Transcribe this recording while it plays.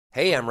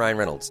Hey, I'm Ryan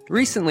Reynolds.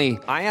 Recently,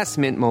 I asked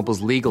Mint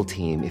Mobile's legal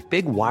team if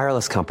big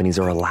wireless companies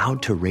are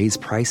allowed to raise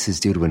prices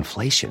due to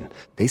inflation.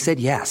 They said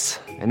yes.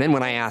 And then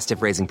when I asked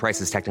if raising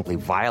prices technically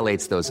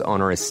violates those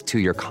onerous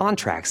two-year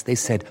contracts, they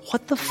said,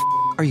 "What the f***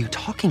 are you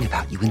talking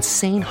about, you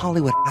insane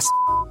Hollywood ass?"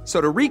 So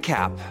to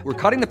recap, we're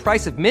cutting the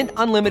price of Mint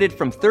Unlimited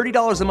from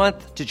 $30 a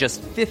month to just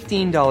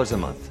 $15 a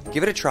month.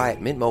 Give it a try at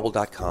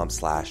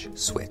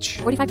mintmobile.com/switch.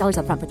 $45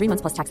 up front for 3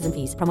 months plus taxes and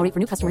fees. Promo rate for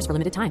new customers for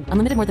limited time.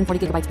 Unlimited more than 40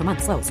 gigabytes per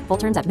month. Slows full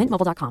terms at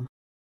mintmobile.com.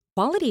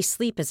 Quality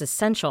sleep is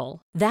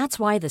essential. That's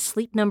why the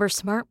Sleep Number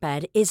Smart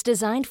Bed is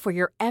designed for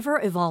your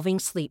ever-evolving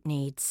sleep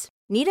needs.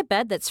 Need a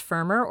bed that's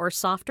firmer or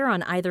softer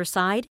on either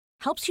side?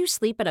 Helps you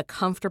sleep at a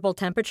comfortable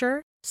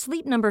temperature?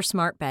 Sleep Number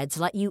Smart Beds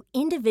let you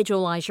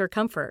individualize your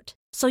comfort,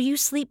 so you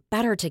sleep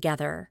better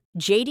together.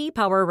 JD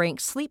Power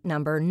ranks Sleep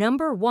Number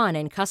number 1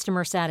 in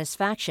customer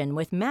satisfaction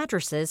with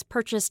mattresses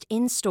purchased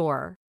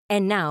in-store.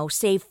 And now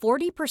save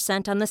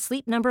 40% on the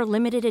Sleep Number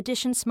Limited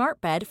Edition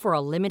Smart Bed for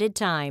a limited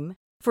time.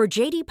 For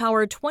JD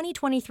Power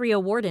 2023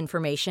 award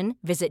information,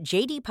 visit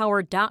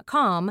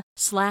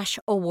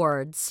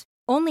jdpower.com/awards.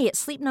 Only at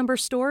Sleep Number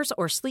stores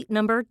or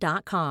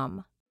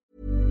sleepnumber.com.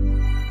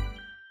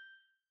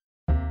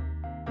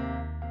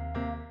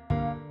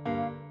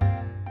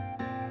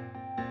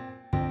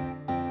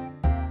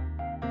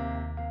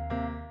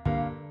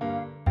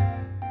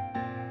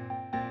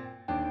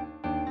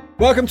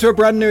 Welcome to a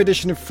brand new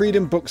edition of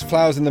Freedom Books,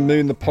 Flowers and the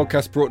Moon, the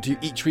podcast brought to you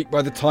each week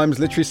by the Times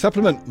Literary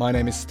Supplement. My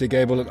name is Stig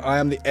Abel and I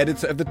am the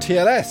editor of the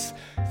TLS.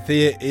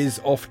 Thea is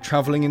off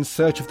travelling in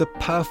search of the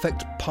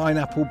perfect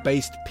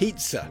pineapple-based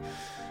pizza.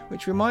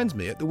 Which reminds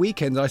me, at the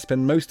weekends I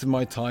spend most of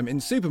my time in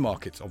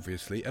supermarkets,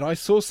 obviously, and I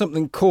saw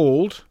something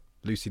called,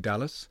 Lucy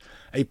Dallas,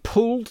 a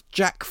pulled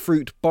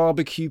jackfruit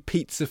barbecue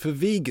pizza for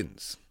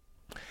vegans.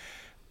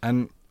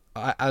 And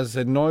I, as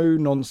a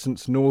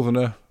no-nonsense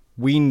northerner,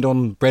 weaned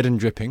on bread and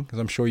dripping, as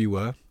I'm sure you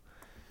were,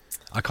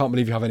 I can't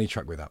believe you have any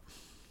truck with that.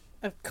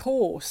 Of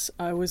course,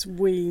 I was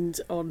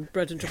weaned on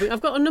bread and dripping. I've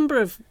got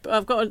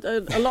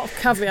a lot of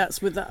caveats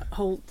with that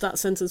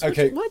sentence.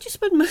 Okay. Why do you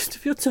spend most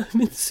of your time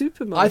in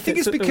supermarkets? I think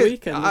it's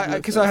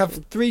because I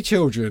have 3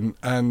 children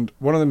and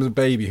one of them is a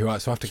baby so I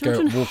have to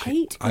children go walk.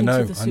 Hate I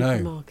know.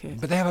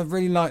 supermarket. But they have a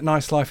really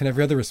nice life in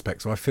every other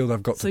respect, so I feel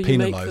I've got to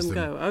penalise them.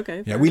 Go.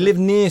 Okay. Yeah, we live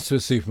near to a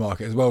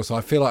supermarket as well, so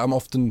I feel like I'm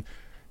often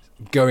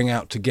going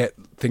out to get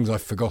things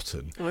I've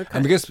forgotten. Okay.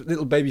 And because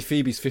little baby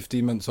Phoebe's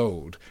 15 months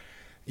old,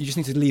 you just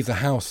need to leave the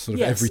house sort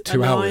of every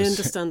 2 hours. I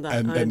understand that. I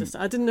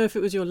understand. I didn't know if it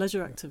was your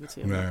leisure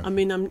activity. No. I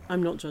mean,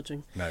 I'm not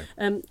judging. No.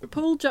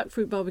 Pulled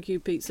jackfruit barbecue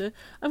pizza.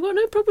 I've got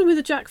no problem with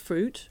the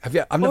jackfruit. Have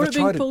you? I've never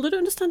tried it. Pulled. I don't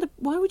understand.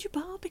 Why would you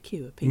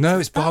barbecue a pizza? No,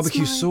 it's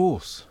barbecue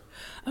sauce.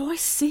 Oh, I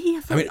see.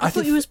 I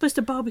thought you were supposed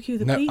to barbecue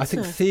the pizza. I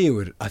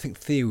think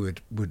Thea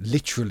would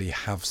literally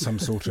have some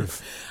sort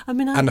of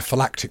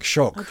anaphylactic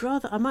shock.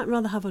 I might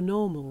rather have a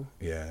normal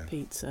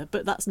pizza,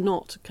 but that's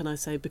not, can I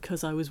say,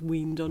 because I was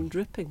weaned on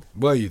dripping.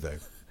 Were you though?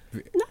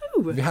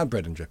 No. Have you had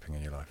bread and dripping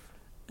in your life?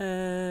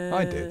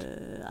 I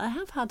did. I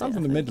have had it. I'm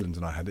from the Midlands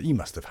and I had it. You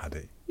must have had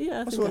it.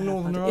 Yeah, what sort of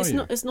northerner are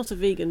you? It's not a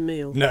vegan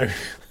meal. No.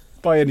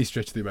 By any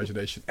stretch of the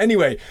imagination.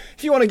 Anyway,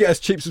 if you want to get a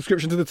cheap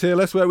subscription to the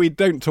TLS where we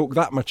don't talk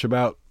that much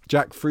about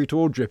jackfruit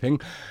or dripping,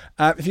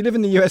 if you live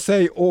in the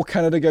USA or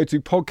Canada, go to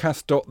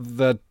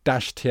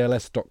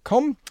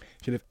podcast.the-tls.com.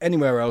 If you live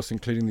anywhere else,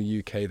 including the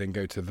UK, then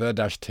go to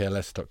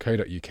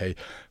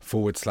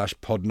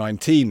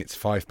the-tls.co.uk/pod19. It's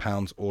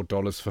 £5 or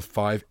dollars for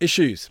 5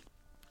 issues.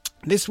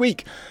 This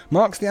week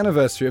marks the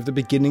anniversary of the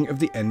beginning of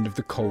the end of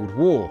the Cold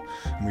War,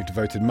 and we've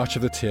devoted much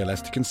of the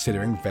TLS to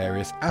considering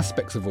various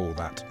aspects of all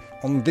that.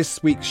 On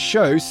this week's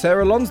show,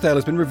 Sarah Lonsdale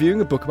has been reviewing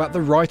a book about the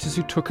writers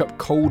who took up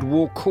Cold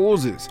War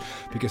causes,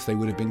 because they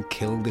would have been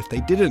killed if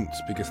they didn't,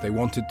 because they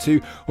wanted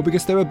to, or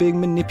because they were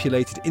being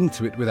manipulated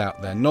into it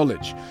without their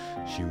knowledge.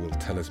 She will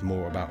tell us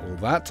more about all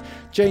that.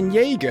 Jane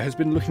Yeager has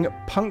been looking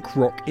at punk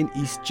rock in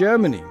East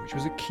Germany, which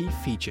was a key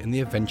feature in the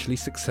eventually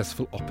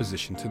successful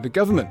opposition to the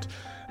government.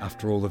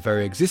 After all, the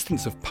very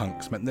existence of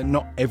punks meant that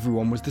not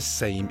everyone was the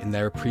same in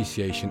their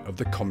appreciation of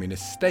the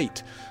communist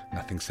state.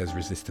 Nothing says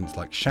resistance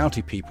like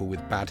shouty people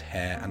with bad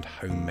hair and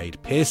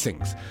homemade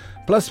piercings.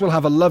 Plus, we'll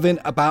have a love-in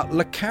about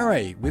Le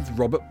Carré with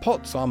Robert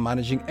Potts, our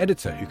managing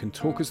editor, who can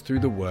talk us through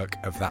the work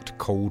of that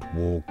Cold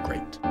War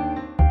great.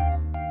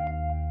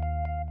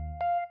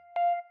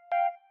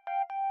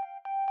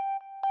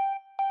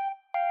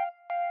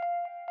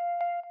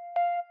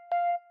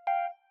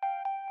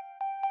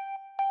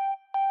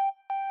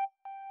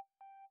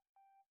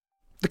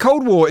 The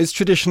Cold War is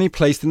traditionally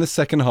placed in the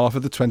second half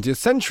of the 20th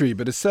century,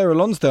 but as Sarah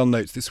Lonsdale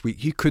notes this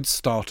week, you could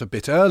start a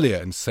bit earlier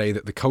and say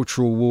that the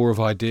cultural war of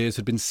ideas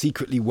had been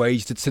secretly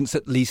waged since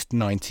at least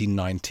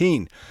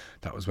 1919.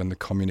 That was when the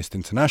Communist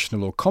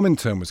International, or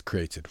Comintern, was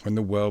created, when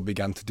the world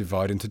began to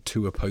divide into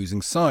two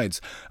opposing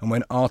sides, and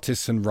when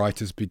artists and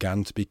writers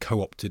began to be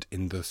co-opted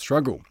in the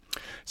struggle.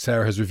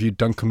 Sarah has reviewed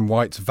Duncan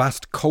White's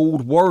vast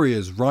Cold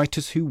Warriors,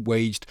 writers who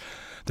waged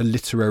the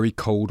literary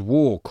Cold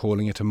War,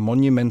 calling it a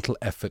monumental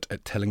effort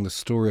at telling the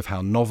story of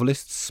how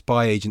novelists,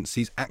 spy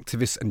agencies,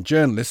 activists and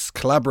journalists,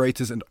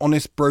 collaborators and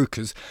honest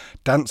brokers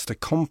danced a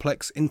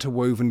complex,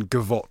 interwoven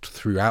gavotte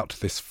throughout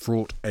this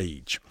fraught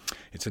age.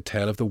 It's a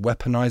tale of the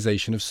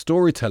weaponization of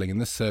storytelling in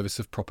the service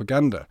of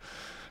propaganda.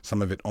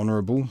 Some of it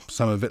honourable,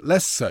 some of it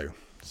less so.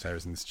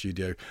 Sarah's in the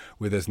studio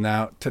with us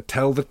now to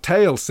tell the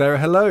tale. Sarah,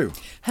 hello.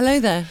 Hello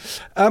there.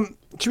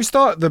 Should we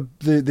start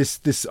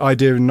this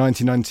idea in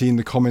 1919,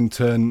 the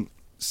Comintern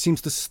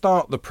seems to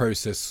start the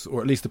process, or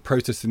at least the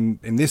process in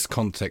this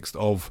context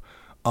of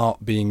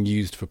art being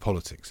used for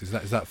politics. Is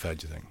that fair,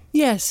 do you think?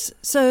 Yes,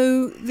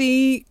 so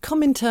the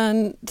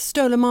Comintern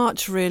stole a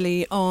march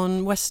really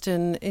on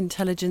Western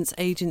intelligence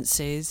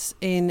agencies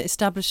in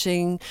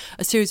establishing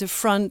a series of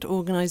front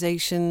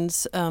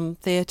organisations,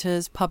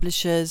 theatres,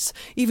 publishers,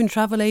 even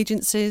travel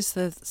agencies.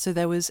 So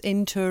there was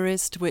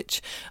Intourist,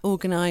 which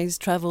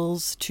organised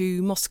travels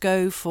to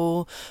Moscow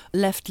for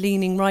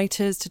left-leaning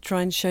writers to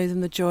try and show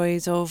them the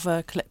joys of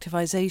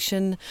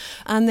collectivisation.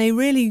 And they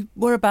really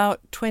were about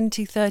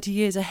 20, 30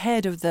 years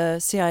ahead of the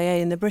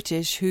CIA and the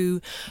British,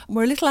 who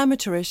were a little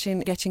amateurish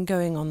in getting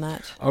going on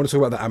that. I want to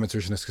talk about that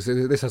amateurishness because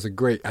this has a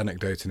great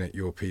anecdote in it,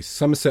 your piece.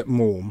 Somerset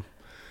Maugham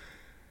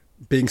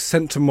being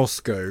sent to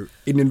Moscow,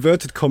 in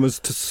inverted commas,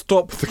 to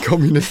stop the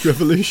communist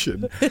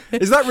revolution.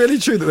 Is that really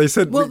true that they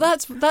said... Well,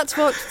 that's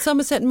what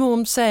Somerset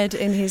Maugham said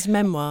in his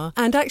memoir.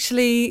 And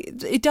actually,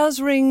 it does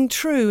ring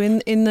true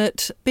in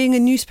that being a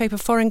newspaper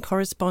foreign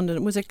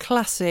correspondent was a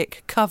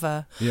classic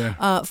cover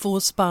for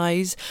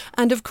spies.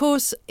 And of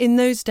course, in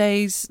those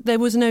days, there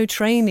was no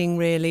training,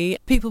 really.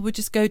 People would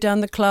just go down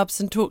the clubs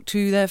and talk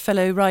to their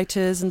fellow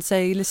writers and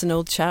say, listen,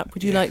 old chap,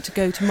 would you like to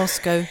go to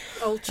Moscow?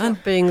 Old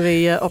chap being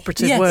the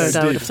operative word,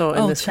 I would have thought.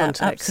 In this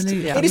context.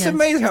 Absolutely. Yeah. It is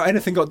amazing how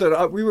anything got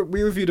done. We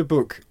reviewed a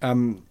book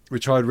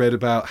which I'd read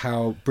about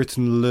how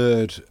Britain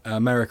lured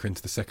America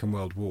into the Second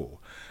World War.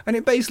 And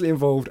it basically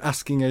involved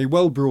asking a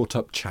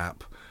well-brought-up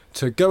chap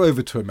to go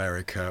over to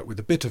America with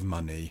a bit of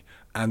money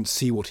and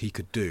see what he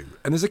could do.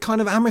 And there's a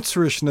kind of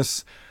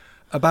amateurishness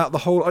about the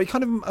whole... I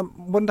kind of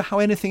wonder how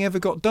anything ever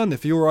got done.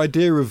 If your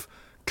idea of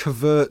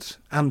covert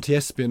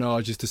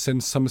anti-espionage is to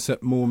send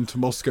Somerset Maugham to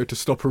Moscow to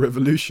stop a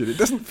revolution, it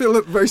doesn't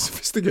feel very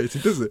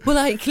sophisticated, does it?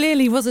 Well, it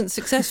clearly wasn't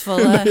successful.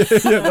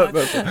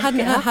 Hadn't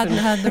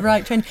had the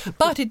right training.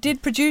 But it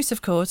did produce,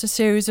 of course, a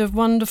series of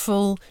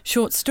wonderful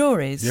short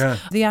stories. Yeah.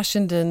 The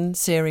Ashendon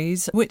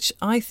series, which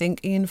I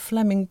think Ian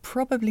Fleming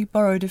probably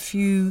borrowed a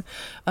few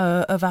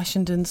of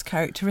Ashendon's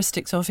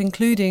characteristics of,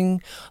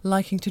 including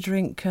liking to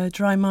drink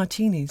dry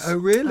martinis. Oh,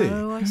 really?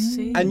 Oh, I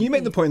see. And you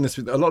make the point in this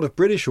with a lot of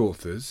British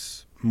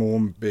authors,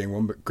 Maugham being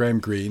one, but Graham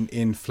Greene,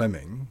 Ian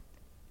Fleming,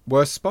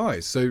 were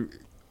spies. So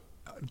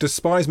do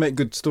spies make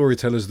good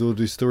storytellers, or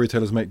do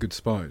storytellers make good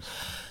spies?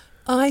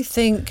 I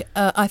think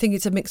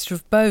it's a mixture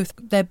of both.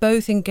 They're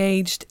both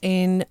engaged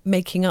in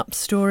making up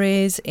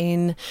stories,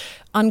 in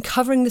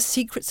uncovering the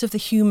secrets of the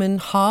human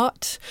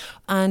heart,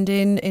 and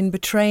in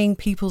betraying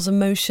people's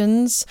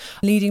emotions,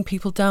 leading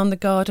people down the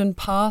garden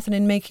path, and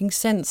in making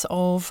sense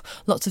of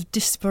lots of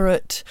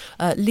disparate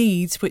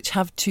leads which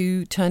have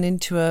to turn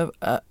into a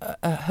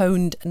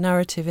honed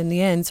narrative in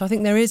the end. So I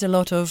think there is a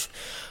lot of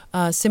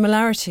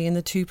similarity in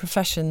the two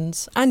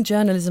professions, and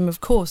journalism,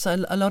 of course. A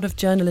lot of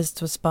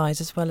journalists were spies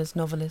as well as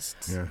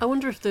novelists. Yeah. I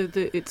wonder if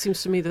it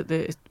seems to me that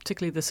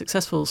particularly the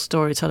successful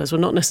storytellers were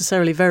not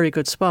necessarily very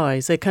good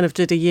spies. They kind of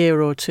did a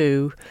year or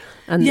two,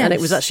 and it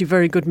was actually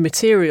very good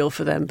material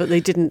for them, but they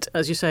didn't,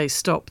 as you say,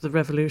 stop the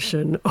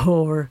revolution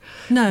or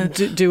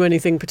do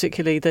anything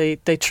particularly.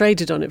 They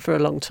traded on it for a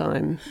long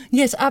time.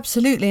 Yes,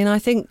 absolutely. And I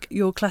think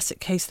your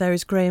classic case there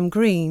is Graham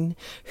Greene,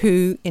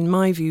 who, in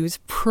my view, is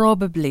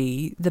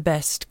probably the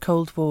best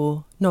Cold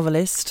War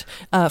novelist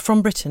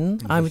from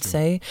Britain, I would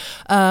say.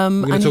 We're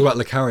going to talk about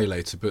Le Carré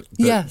later, but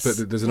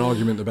there's an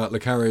argument about Le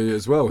Carré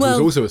as well, who's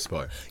also a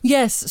spy.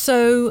 Yes,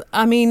 so,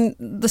 I mean,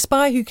 The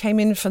Spy Who Came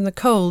In From the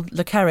Cold,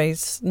 Le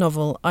Carré's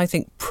novel, I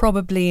think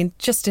probably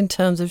just in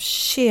terms of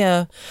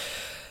sheer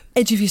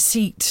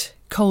edge-of-your-seat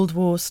Cold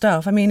War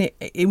stuff. I mean,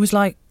 it was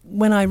like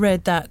when I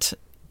read that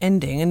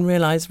ending and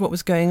realised what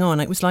was going on,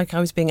 it was like I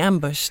was being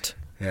ambushed.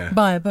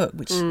 By a book,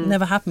 which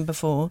never happened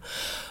before.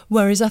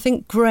 Whereas I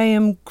think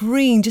Graham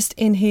Greene, just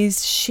in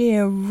his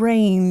sheer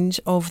range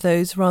of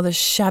those rather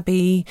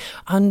shabby,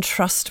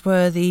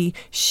 untrustworthy,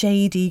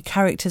 shady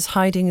characters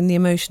hiding in the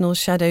emotional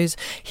shadows,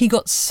 he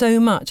got so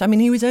much. I mean,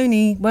 he was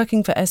only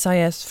working for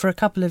SIS for a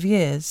couple of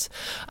years,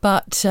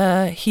 but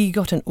he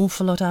got an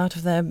awful lot out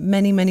of there.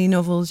 Many, many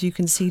novels. You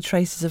can see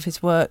traces of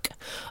his work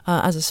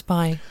as a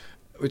spy.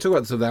 We talk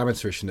about sort of the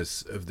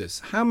amateurishness of this.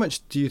 How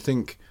much do you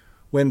think,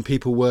 when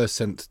people were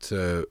sent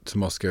to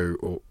Moscow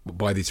or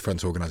by these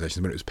front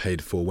organisations, when it was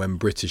paid for, when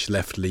British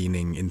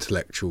left-leaning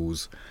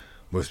intellectuals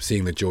were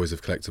seeing the joys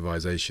of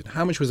collectivisation.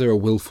 How much was there a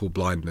willful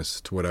blindness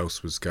to what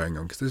else was going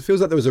on? Because it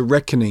feels like there was a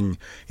reckoning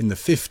in the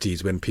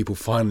 50s when people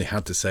finally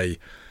had to say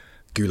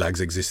gulags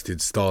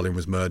existed, Stalin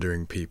was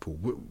murdering people.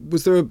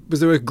 Was there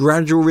a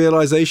gradual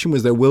realisation?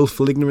 Was there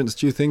willful ignorance,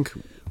 do you think?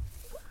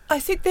 I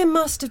think there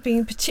must have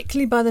been,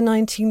 particularly by the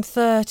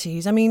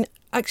 1930s. I mean,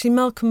 actually,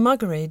 Malcolm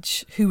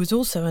Muggeridge, who was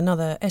also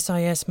another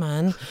SIS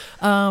man,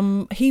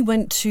 he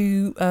went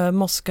to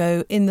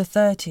Moscow in the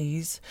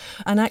 30s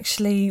and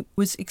actually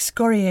was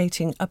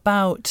excoriating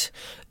about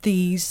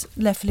these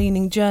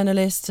left-leaning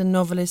journalists and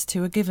novelists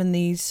who were given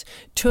these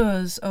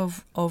tours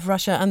of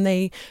Russia, and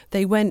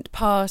they went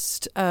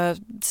past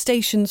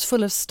stations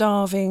full of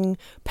starving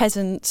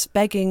peasants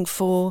begging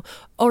for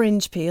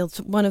orange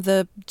peels. One of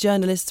the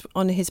journalists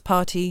on his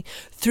party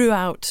threw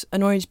out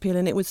an orange peel,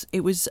 and it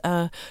was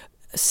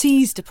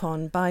seized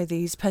upon by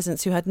these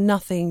peasants who had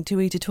nothing to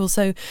eat at all.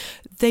 So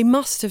they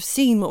must have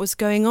seen what was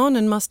going on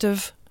and must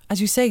have, as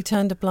you say,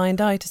 turned a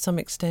blind eye to some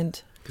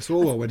extent. Because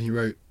Orwell, when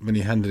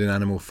he handed in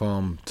Animal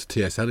Farm to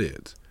T.S.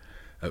 Eliot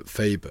at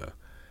Faber,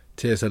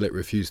 T.S. Eliot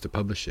refused to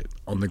publish it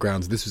on the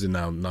grounds this was in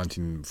now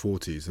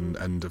 1940s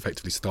and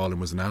effectively Stalin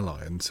was an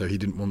ally, and so he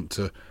didn't want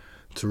to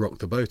rock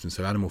the boat, and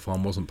so Animal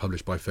Farm wasn't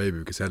published by Faber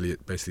because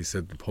Eliot basically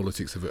said the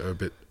politics of it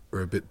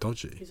are a bit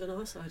dodgy. He's on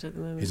our side at the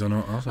moment. He's on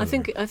our side.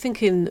 I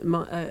think in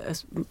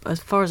as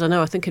far as I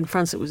know, I think in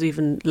France it was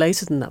even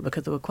later than that,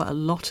 because there were quite a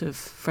lot of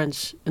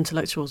French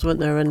intellectuals, weren't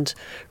there, and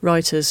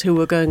writers who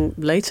were going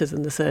later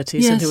than the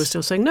 30s, yes, and who were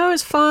still saying, no,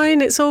 it's fine,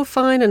 it's all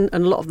fine, and a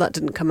lot of that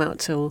didn't come out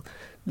till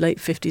late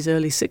 50s,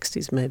 early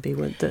 60s maybe,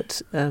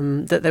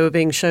 that they were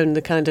being shown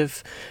the kind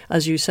of,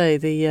 as you say,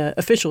 the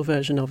official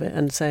version of it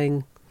and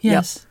saying,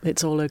 yes, yep,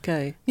 it's all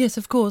okay. Yes,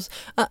 of course.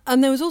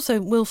 And there was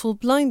also willful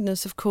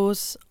blindness, of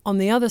course, on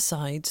the other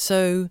side.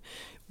 So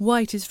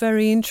White is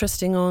very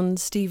interesting on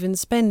Stephen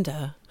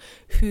Spender,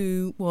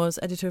 who was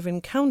editor of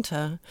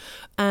Encounter,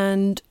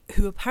 and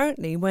who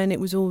apparently, when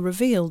it was all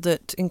revealed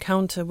that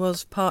Encounter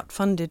was part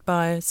funded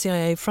by a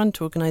CIA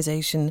front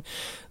organisation,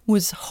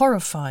 was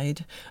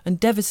horrified and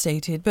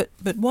devastated. But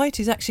White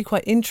is actually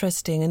quite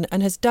interesting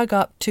and has dug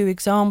up 2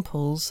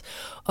 examples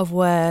of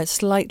where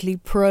slightly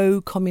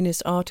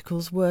pro-communist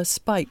articles were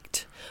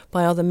spiked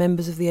by other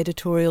members of the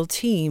editorial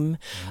team.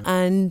 Mm-hmm.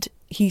 And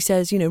he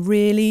says,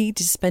 really,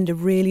 does Spender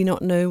really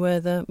not know where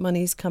the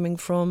money's coming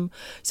from?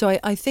 So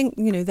I think,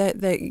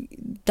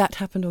 that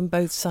happened on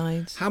both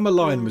sides. How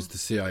malign was the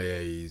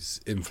CIA's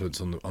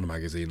influence on a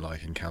magazine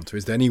like Encounter?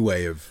 Is there any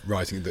way of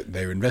writing that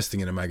they were investing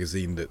in a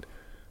magazine that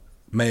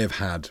may have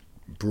had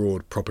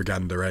broad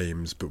propaganda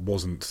aims but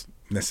wasn't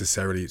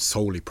necessarily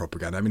solely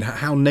propaganda? I mean,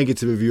 how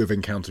negative a view of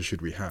Encounter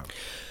should we have?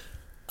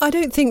 I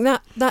don't think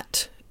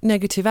that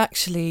negative,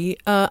 actually.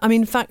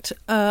 In fact,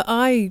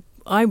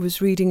 I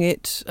was reading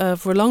it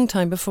for a long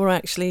time before I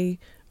actually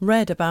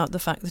read about the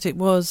fact that it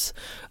was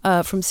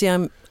from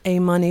CIA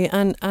money,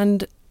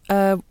 and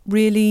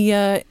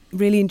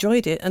really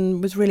enjoyed it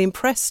and was really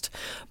impressed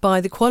by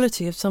the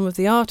quality of some of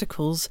the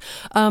articles.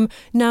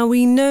 Now,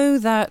 we know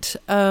that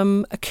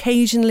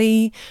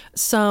occasionally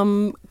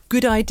some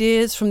good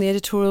ideas from the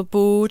editorial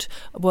board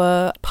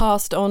were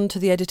passed on to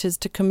the editors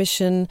to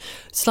commission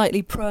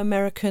slightly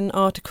pro-American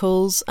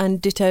articles,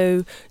 and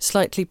ditto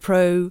slightly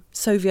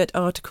pro-Soviet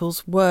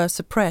articles were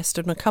suppressed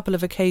on a couple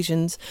of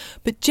occasions.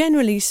 But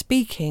generally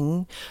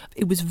speaking,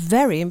 it was a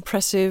very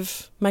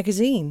impressive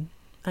magazine,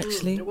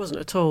 actually. It wasn't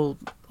at all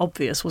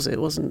obvious, was it?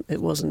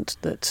 It wasn't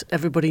that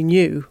everybody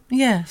knew.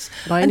 Yes,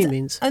 by any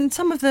means. And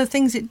some of the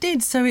things it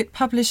did, so it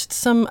published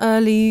some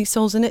early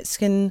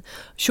Solzhenitsyn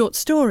short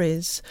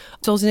stories.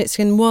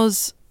 Solzhenitsyn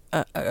was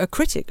a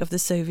critic of the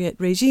Soviet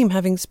regime,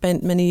 having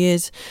spent many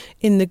years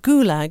in the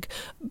Gulag,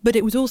 but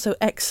it was also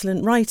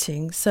excellent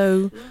writing.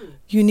 So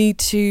you need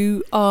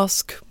to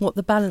ask what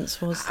the balance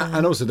was there.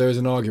 And also there is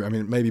an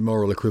argument, maybe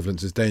moral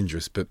equivalence is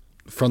dangerous, but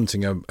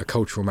fronting a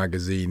cultural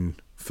magazine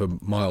for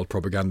mild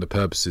propaganda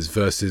purposes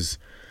versus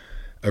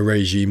a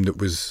regime that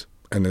was,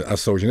 and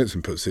as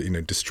Solzhenitsyn puts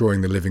it,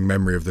 destroying the living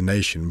memory of the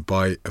nation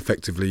by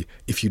effectively,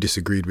 if you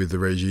disagreed with the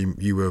regime,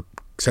 you were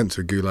sent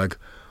to a gulag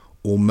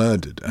or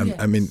murdered. Yes.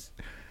 I mean,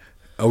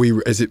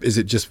 is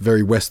it just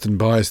very Western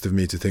biased of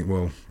me to think,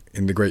 well,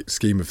 in the great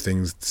scheme of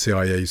things,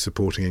 CIA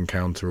supporting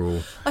Encounter?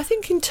 Or I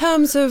think in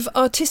terms of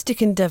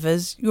artistic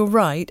endeavours, you're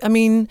right. I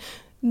mean,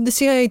 the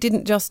CIA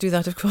didn't just do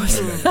that, of course.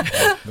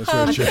 That's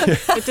very true.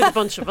 It did a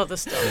bunch of other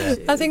stuff.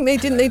 I think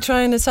they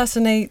try and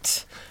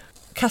assassinate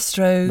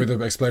Castro with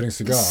an exploding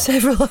cigar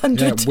several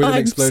hundred times. With an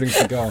exploding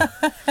cigar.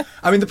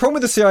 I mean, the problem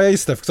with the CIA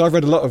stuff, because I've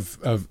read a lot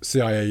of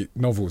CIA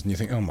novels, and you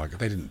think, oh my God,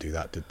 they didn't do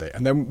that, did they?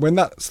 And then when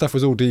that stuff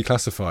was all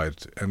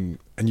declassified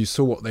and you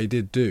saw what they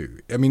did do,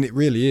 I mean, it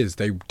really is.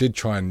 They did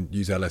try and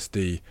use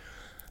LSD.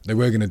 They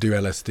were going to do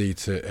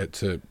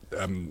LSD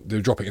they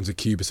were dropping it into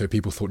Cuba so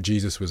people thought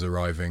Jesus was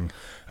arriving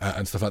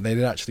and stuff like that. They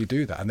did actually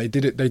do that. And they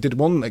did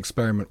one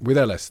experiment with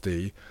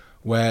LSD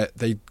where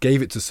they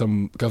gave it to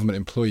some government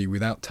employee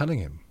without telling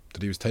him.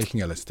 that he was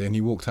taking LSD, and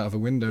he walked out of a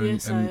window.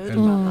 Yes, and I heard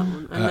about that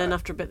one. And then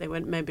after a bit, they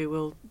went, maybe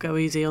we'll go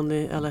easy on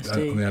the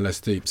LSD. On the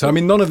LSD. So, I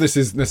mean, none of this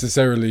is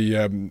necessarily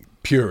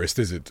purist,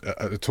 is it,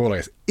 at all, I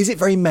guess? Is it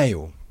very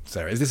male,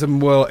 Sarah? Is this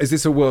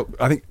a world?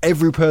 I think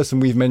every person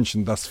we've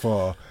mentioned thus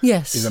far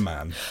is a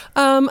man.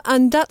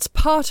 And that's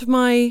part of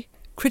my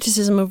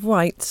criticism of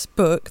White's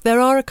book. There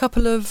are a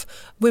couple of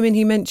women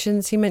he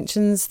mentions. He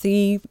mentions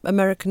the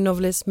American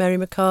novelist Mary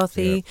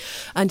McCarthy,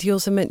 and he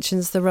also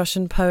mentions the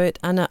Russian poet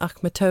Anna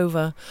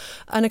Akhmatova,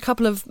 and a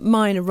couple of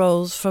minor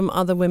roles from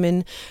other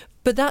women.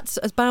 But that's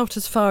about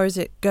as far as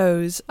it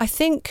goes. I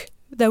think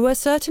there were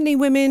certainly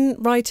women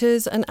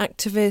writers and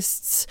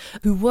activists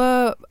who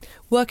were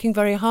working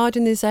very hard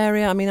in this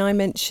area. I mean, I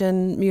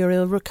mentioned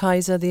Muriel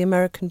Rukeyser, the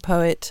American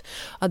poet,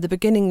 at the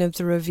beginning of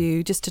the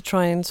review, just to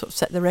try and sort of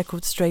set the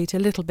record straight a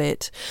little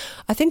bit.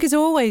 I think, as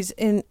always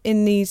in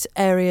these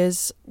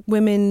areas,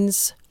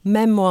 women's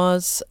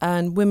memoirs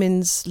and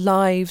women's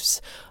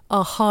lives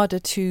are harder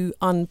to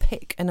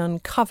unpick and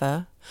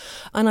uncover.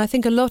 And I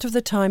think a lot of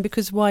the time,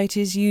 because White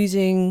is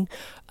using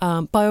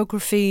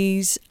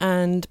biographies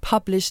and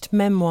published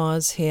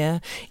memoirs here,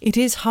 it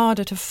is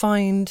harder to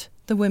find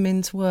the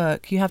women's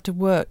work. You have to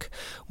work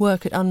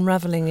at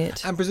unravelling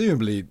it. And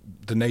presumably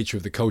the nature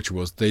of the culture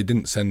was they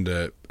didn't send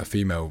a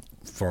female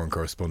foreign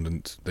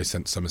correspondent, they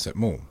sent Somerset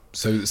Maugham.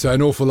 So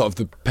an awful lot of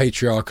the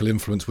patriarchal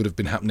influence would have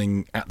been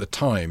happening at the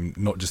time,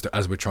 not just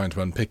as we're trying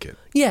to unpick it.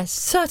 Yes,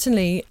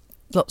 certainly.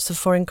 Lots of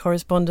foreign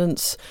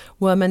correspondents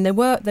were men. There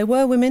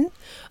were women.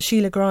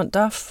 Sheila Grant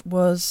Duff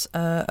was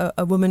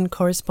a woman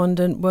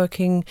correspondent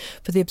working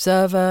for The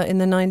Observer in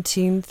the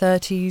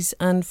 1930s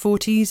and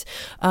 40s.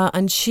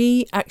 And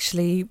she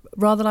actually,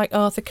 rather like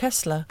Arthur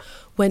Koestler,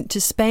 went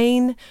to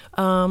Spain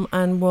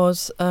and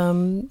was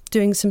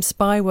doing some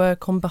spy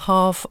work on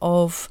behalf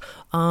of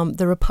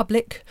the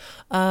Republic.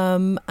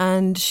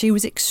 And she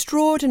was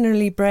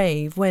extraordinarily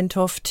brave, went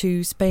off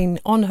to Spain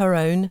on her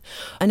own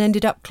and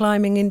ended up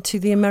climbing into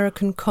the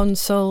American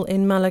consul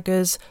in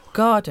Malaga's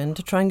garden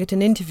to try and get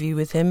an interview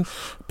with him,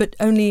 but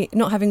only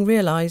not having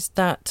realised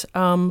that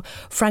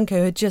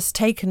Franco had just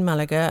taken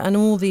Malaga and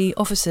all the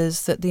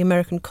officers that the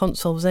American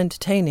consul was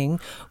entertaining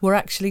were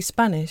actually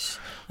Spanish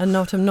and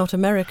not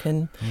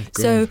American.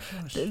 So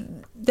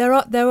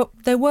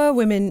there were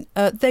women.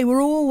 They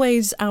were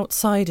always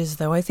outsiders,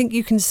 though. I think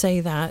you can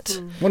say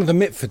that. One of the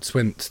Mitfords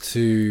went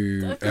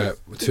to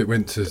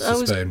Spain. I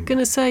was going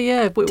to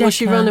say, well,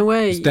 she ran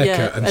away. It's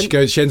Decca,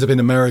 and she ends up in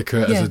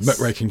America as a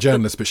muckraking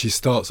journalist, but she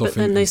starts off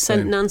in Spain.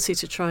 Sent Nancy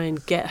to try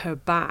and get her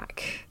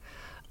back,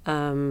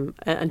 and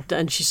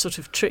she sort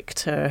of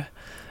tricked her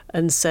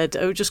and said,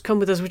 "Oh, just come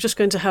with us. We're just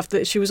going to have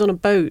She was on a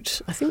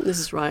boat. I think this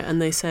is right. And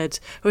they said,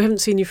 "Oh, we haven't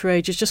seen you for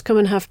ages. Just come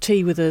and have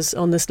tea with us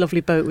on this lovely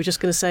boat. We're just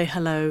going to say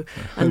hello,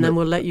 and then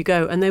we'll let you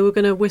go." And they were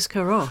going to whisk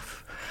her off.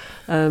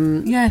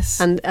 Yes.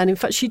 And in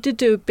fact,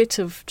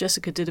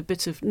 Jessica did a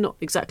bit of, not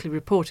exactly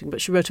reporting, but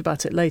she wrote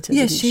about it later,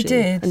 yes, didn't she? She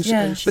did.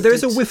 But there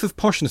is a whiff of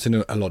poshness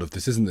in a lot of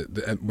this, isn't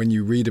it? When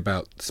you read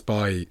about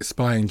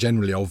spying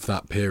generally of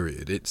that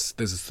period,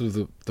 there's a sort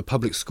of the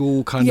public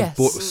school kind of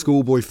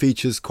schoolboy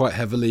features quite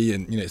heavily,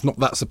 and it's not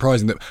that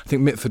surprising that I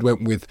think Mitford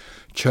went with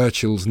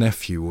Churchill's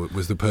nephew,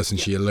 was the person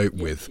she eloped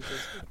with.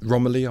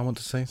 Romilly, I want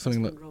to say,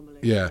 something like Romilly.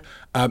 Yeah.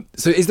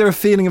 So is there a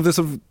feeling of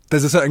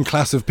there's a certain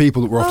class of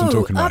people that we're often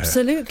talking about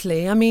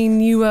absolutely. Here? I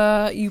mean,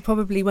 you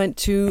probably went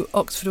to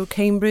Oxford or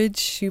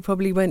Cambridge, you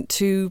probably went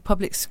to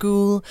public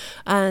school,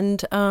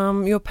 and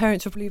your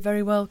parents were probably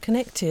very well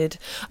connected.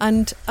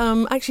 And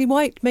actually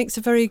White makes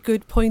a very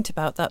good point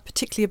about that,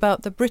 particularly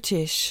about the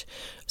British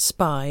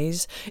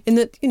spies, in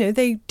that,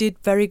 they did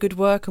very good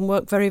work and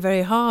worked very,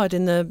 very hard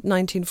in the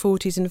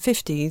 1940s and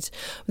 50s.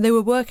 They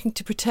were working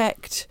to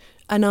protect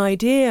an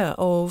idea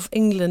of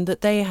England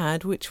that they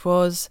had, which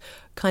was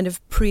kind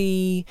of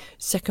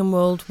pre-Second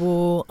World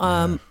War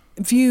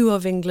view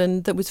of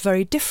England that was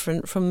very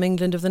different from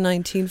England of the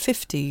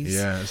 1950s.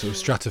 Yeah, a sort of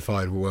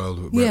stratified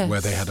world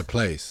where they had a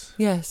place.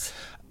 Yes.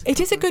 It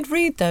is a good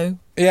read, though.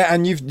 Yeah,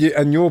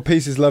 and your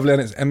piece is lovely,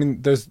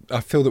 and I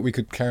feel that we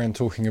could carry on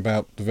talking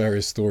about the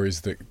various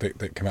stories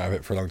that come out of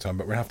it for a long time,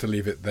 but we'll have to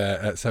leave it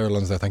there. Sarah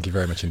Lonsdale, thank you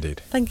very much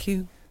indeed. Thank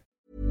you.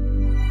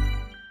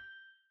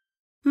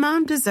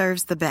 Mom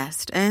deserves the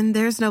best, and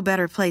there's no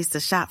better place to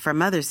shop for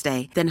Mother's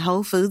Day than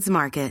Whole Foods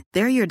Market.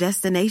 They're your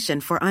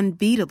destination for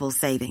unbeatable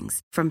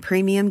savings, from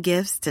premium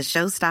gifts to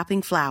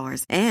show-stopping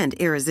flowers and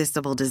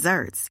irresistible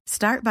desserts.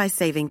 Start by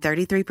saving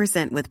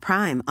 33% with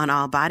Prime on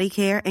all body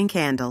care and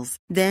candles.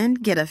 Then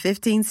get a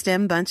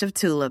 15-stem bunch of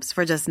tulips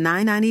for just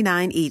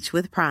 $9.99 each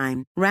with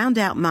Prime. Round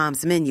out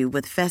Mom's menu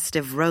with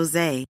festive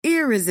rosé,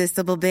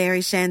 irresistible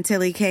berry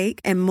chantilly cake,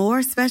 and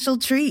more special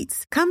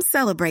treats. Come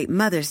celebrate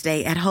Mother's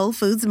Day at Whole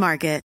Foods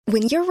Market.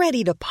 When you're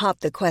ready to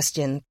pop the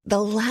question,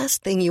 the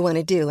last thing you want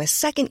to do is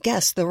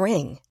second-guess the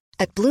ring.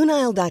 At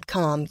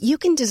BlueNile.com, you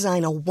can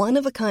design a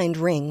one-of-a-kind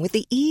ring with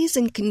the ease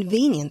and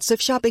convenience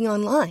of shopping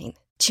online.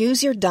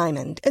 Choose your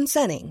diamond and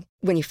setting.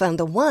 When you find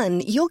the one,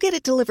 you'll get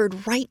it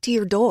delivered right to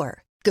your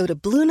door. Go to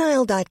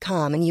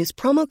BlueNile.com and use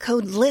promo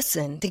code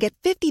LISTEN to get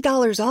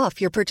 $50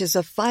 off your purchase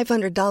of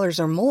 $500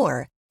 or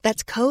more.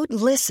 That's code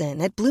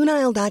LISTEN at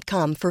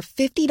BlueNile.com for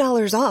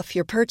 $50 off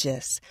your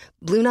purchase.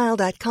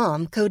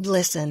 BlueNile.com, code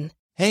LISTEN.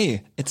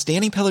 Hey, it's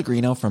Danny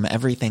Pellegrino from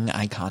Everything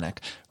Iconic.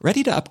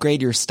 Ready to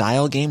upgrade your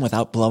style game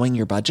without blowing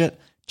your budget?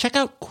 Check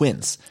out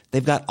Quince.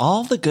 They've got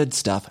all the good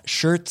stuff,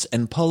 shirts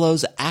and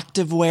polos,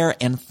 activewear,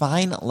 and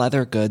fine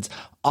leather goods,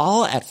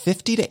 all at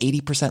 50 to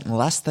 80%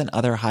 less than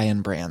other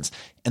high-end brands.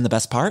 And the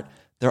best part?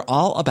 They're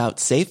all about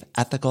safe,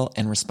 ethical,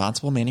 and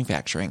responsible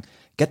manufacturing.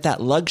 Get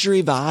that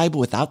luxury vibe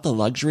without the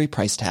luxury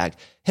price tag.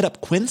 Hit up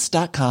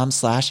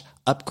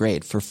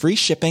quince.com/upgrade for free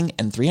shipping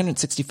and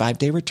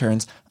 365-day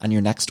returns on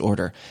your next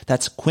order.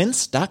 That's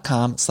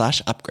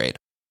quince.com/upgrade.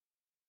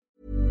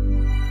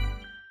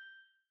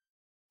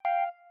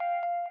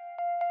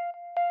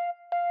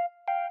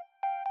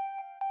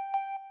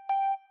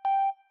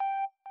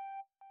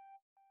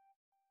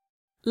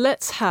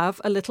 Let's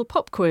have a little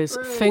pop quiz.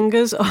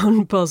 Fingers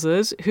on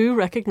buzzers. Who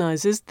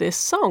recognises this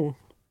song?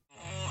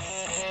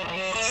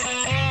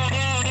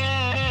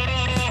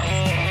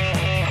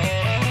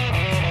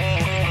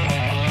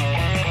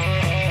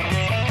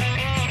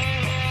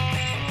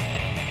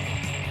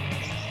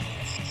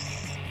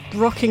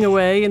 Rocking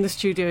away in the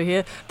studio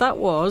here. That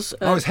was...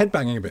 I was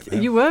headbanging a bit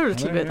there. You were a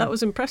little bit. That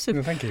was impressive.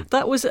 No, thank you.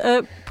 That was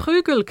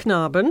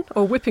Prügelknaben,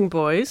 or Whipping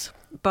Boys,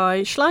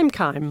 by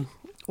Schleimkeim,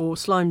 or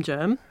Slime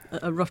Germ,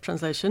 a rough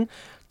translation.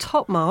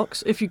 Top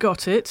marks, if you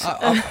got it.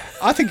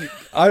 I think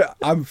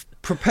I'm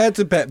prepared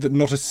to bet that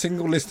not a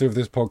single listener of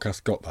this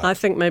podcast got that. I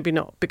think maybe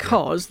not,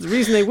 because the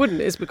reason they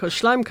wouldn't is because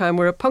Schleimkeim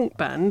were a punk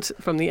band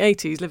from the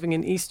 80s living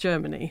in East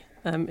Germany,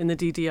 in the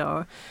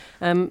DDR.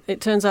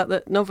 It turns out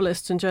that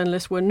novelists and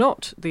journalists were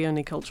not the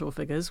only cultural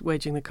figures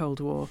waging the Cold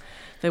War.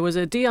 There was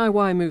a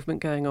DIY movement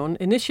going on,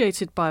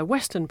 initiated by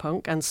Western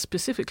punk and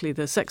specifically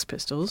the Sex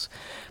Pistols,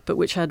 but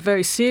which had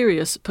very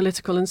serious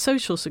political and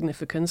social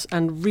significance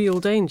and real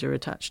danger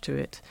attached to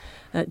it.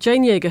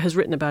 Jane Yeager has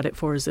written about it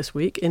for us this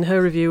week in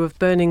her review of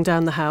Burning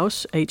Down the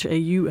House,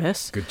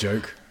 Haus. Good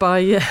joke.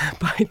 By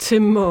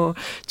Tim Moore.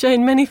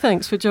 Jane, many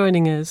thanks for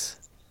joining us.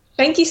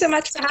 Thank you so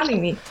much for having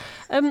me.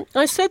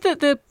 I said that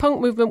the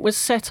punk movement was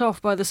set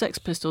off by the Sex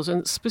Pistols,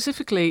 and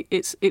specifically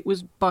it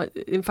was by,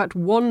 in fact,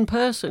 one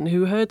person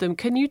who heard them.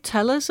 Can you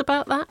tell us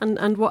about that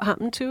and what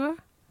happened to her?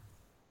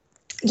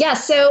 Yeah,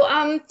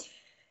 so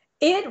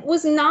it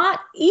was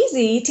not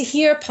easy to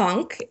hear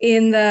punk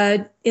in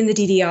the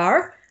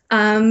DDR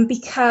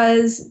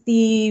because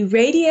the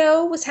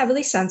radio was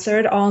heavily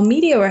censored, all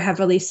media were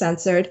heavily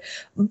censored,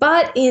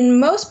 but in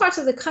most parts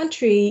of the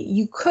country,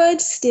 you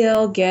could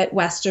still get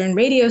Western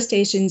radio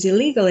stations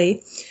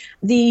illegally.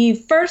 The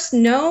first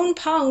known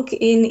punk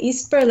in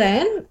East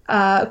Berlin,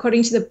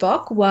 according to the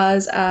book,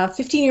 was a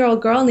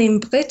 15-year-old girl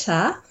named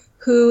Britta,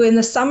 who in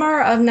the summer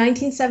of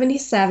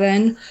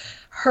 1977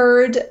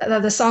 heard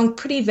the song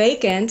Pretty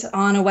Vacant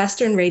on a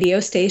Western radio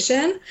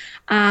station.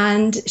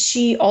 And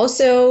she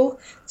also,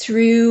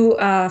 through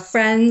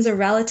friends or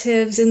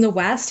relatives in the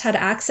West, had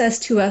access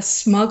to a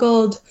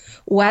smuggled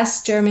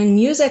West German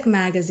music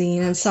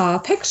magazine and saw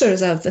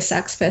pictures of the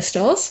Sex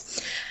Pistols.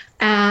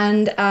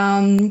 And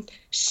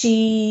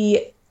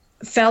she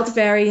felt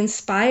very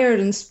inspired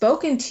and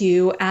spoken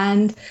to.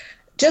 And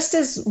just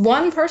as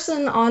one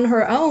person on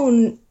her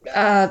own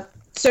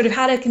sort of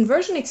had a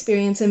conversion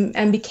experience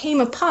and became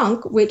a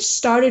punk, which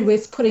started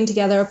with putting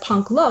together a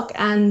punk look.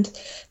 And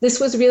this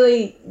was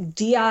really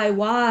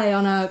DIY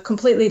on a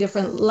completely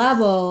different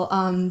level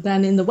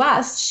than in the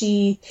West.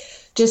 She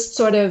just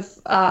sort of,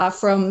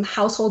 from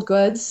household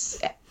goods,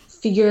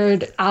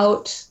 figured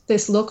out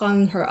this look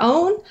on her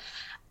own.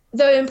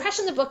 The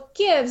impression the book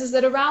gives is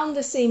that around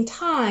the same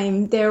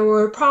time, there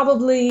were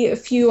probably a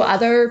few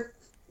other,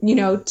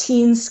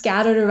 teens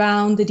scattered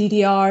around the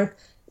DDR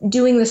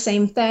doing the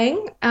same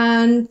thing.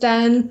 And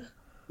then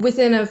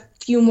within a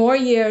few more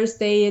years,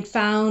 they had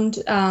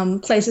found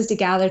places to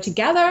gather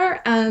together.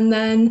 And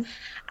then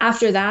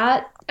after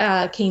that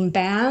came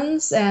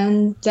bands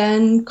and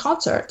then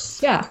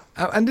concerts. Yeah.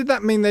 And did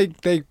that mean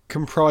they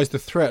comprised the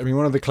threat? I mean,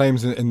 one of the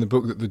claims in the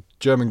book that the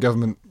German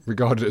government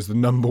regarded it as the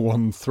number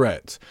one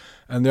threat.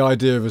 And the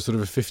idea of a sort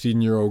of a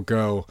 15-year-old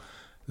girl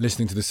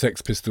listening to the Sex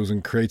Pistols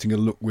and creating a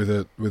look with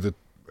a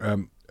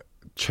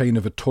chain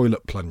of a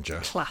toilet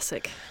plunger.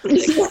 Classic.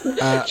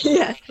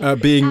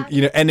 Being,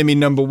 enemy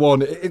number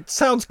one. It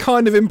sounds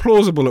kind of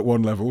implausible at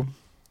one level.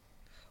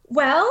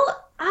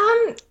 Well,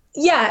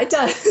 yeah, it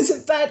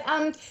does. But,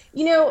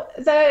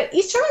 the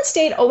East German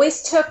state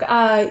always took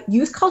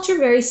youth culture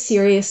very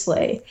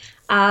seriously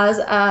as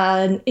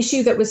an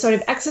issue that was sort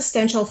of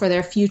existential for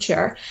their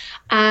future.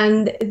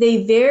 And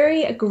they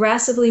very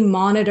aggressively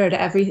monitored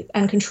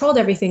and controlled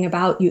everything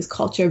about youth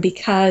culture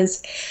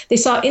because they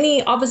saw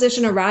any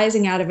opposition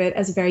arising out of it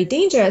as very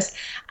dangerous.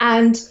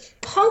 And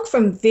punk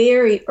from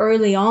very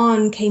early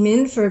on came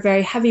in for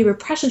very heavy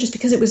repression just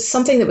because it was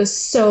something that was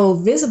so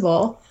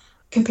visible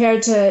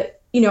compared to,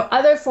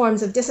 other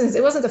forms of dissonance.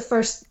 It wasn't the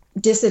first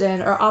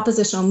dissident or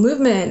oppositional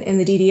movement in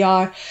the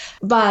DDR.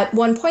 But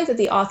one point that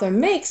the author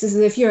makes is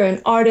that if you're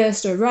an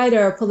artist or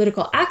writer or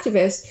political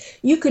activist,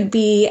 you could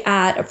be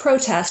at a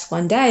protest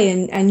one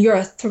day and you're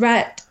a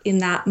threat in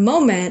that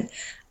moment.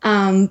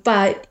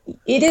 But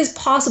it is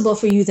possible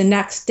for you the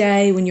next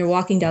day when you're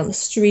walking down the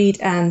street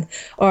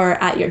or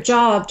at your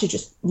job to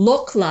just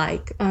look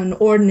like an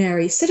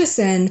ordinary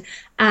citizen.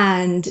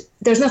 And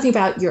there's nothing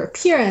about your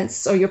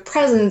appearance or your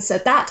presence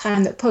at that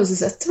time that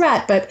poses a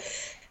threat. But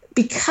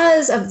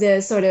because of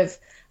this sort of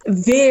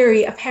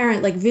very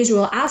apparent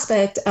visual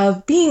aspect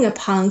of being a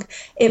punk,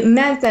 it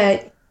meant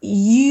that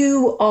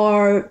you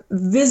are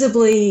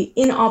visibly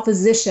in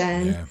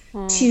opposition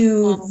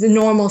to the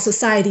normal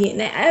society.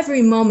 And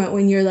every moment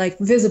when you're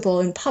visible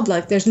in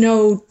public, there's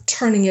no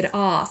turning it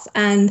off.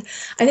 And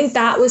I think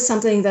that was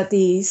something that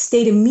the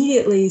state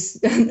immediately,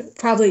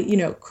 probably,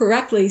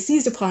 correctly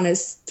seized upon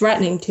as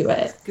threatening to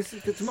it.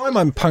 Because to my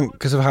mind, punk,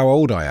 because of how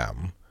old I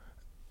am,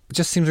 it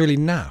just seems really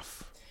naff.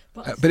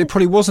 But it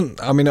probably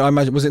wasn't. I mean, I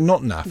imagine, was it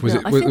not naff?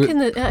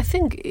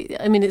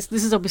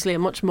 This is obviously a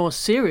much more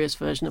serious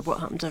version of what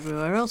happens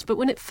everywhere else. But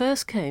when it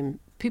first came,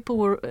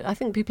 people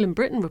in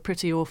Britain were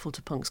pretty awful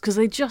to punks because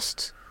they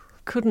just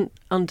couldn't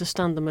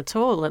understand them at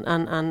all.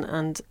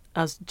 And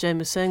as Jane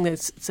was saying, it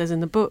says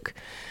in the book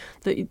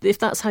that if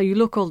that's how you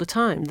look all the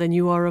time, then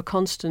you are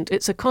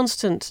it's a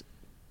constant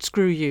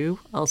screw you,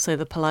 I'll say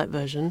the polite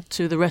version,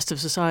 to the rest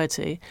of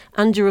society,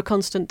 and you're a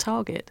constant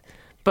target.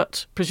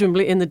 But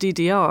presumably in the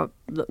DDR,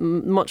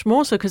 much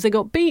more so because they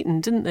got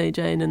beaten, didn't they,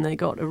 Jane? And they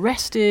got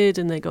arrested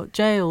and they got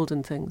jailed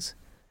and things.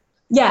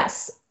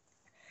 Yes.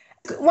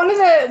 One of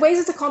the ways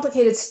it's a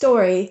complicated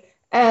story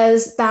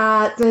is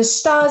that the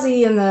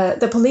Stasi and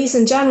the police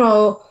in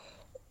general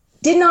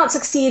did not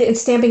succeed in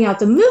stamping out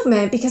the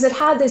movement because it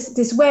had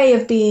this way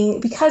of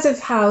being, because of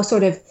how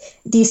sort of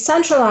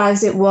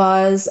decentralized it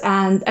was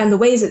and the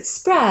ways it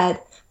spread.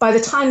 By the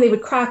time they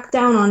would crack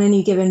down on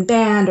any given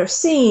band or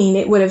scene,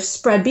 it would have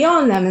spread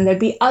beyond them and there'd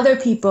be other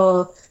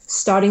people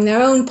starting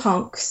their own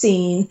punk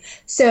scene.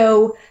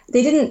 So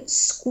they didn't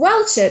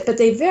squelch it, but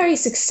they very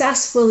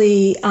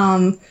successfully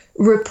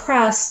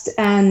repressed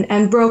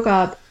and broke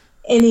up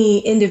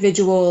any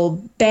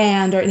individual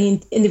band or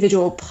any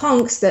individual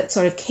punks that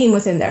sort of came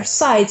within their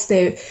sights.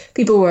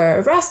 People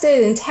were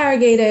arrested,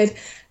 interrogated,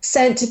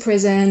 sent to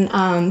prison,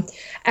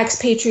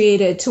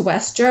 expatriated to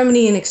West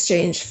Germany in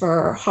exchange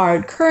for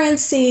hard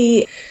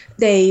currency.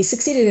 They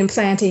succeeded in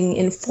planting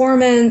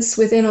informants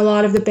within a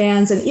lot of the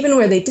bands. And even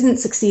where they didn't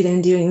succeed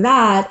in doing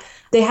that,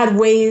 they had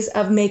ways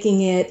of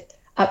making it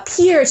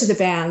appear to the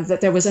band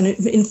that there was an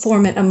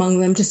informant among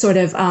them to sort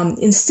of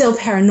instill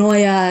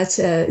paranoia,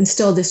 to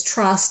instill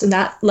distrust. And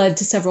that led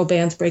to several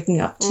bands breaking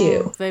up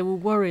too. They were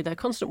worried. Their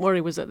constant worry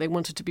was that they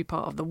wanted to be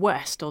part of the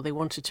West, or they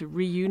wanted to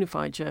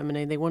reunify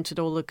Germany. They wanted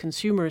all the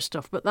consumerist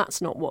stuff, but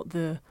that's not what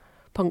the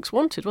punks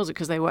wanted, was it?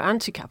 Because they were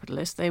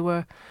anti-capitalist. They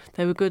were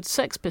good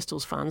Sex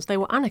Pistols fans. They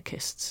were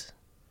anarchists.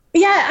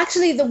 Yeah,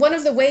 actually, one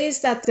of the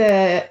ways that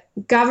the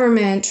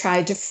government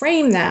tried to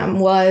frame them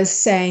was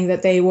saying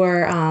that they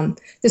were,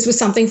 this was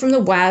something from the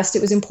West.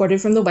 It was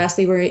imported from the West.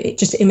 They were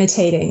just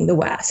imitating the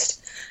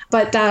West.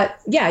 But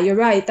you're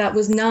right. That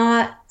was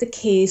not the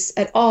case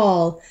at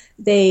all.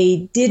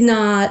 They did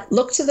not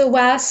look to the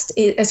West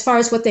as far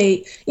as what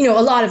they, a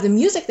lot of the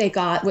music they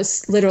got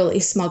was literally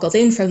smuggled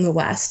in from the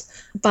West.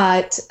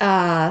 But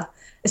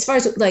as far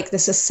as the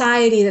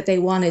society that they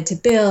wanted to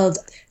build,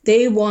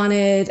 they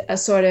wanted a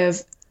sort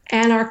of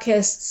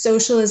anarchist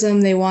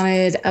socialism. They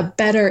wanted a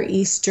better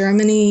East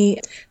Germany.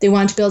 They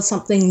wanted to build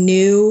something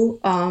new,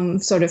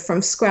 sort of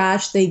from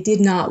scratch. They did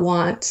not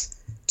want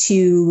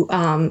to,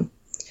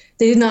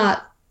 they did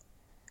not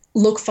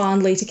look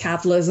fondly to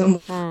capitalism.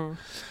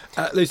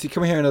 Lucy,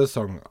 can we hear another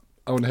song?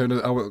 I want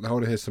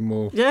to hear some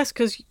more. Yes,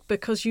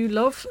 because you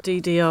love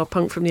DDR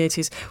punk from the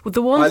 80s.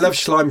 Well, I love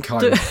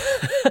Schleimkeim.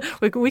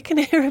 We can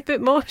hear a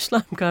bit more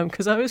Schleimkeim,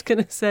 because I was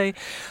going to say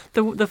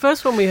the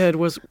first one we heard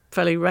was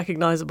fairly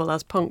recognisable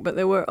as punk, but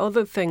there were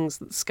other things,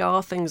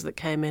 ska things that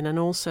came in, and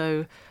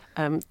also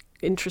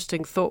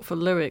interesting, thoughtful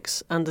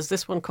lyrics. And there's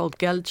this one called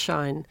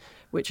Geldschein,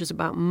 which is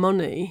about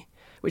money,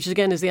 which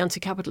again is the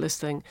anti-capitalist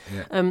thing,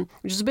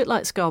 which is a bit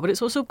like ska, but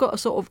it's also got a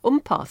sort of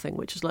Umpa thing,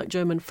 which is like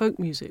German folk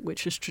music,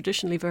 which is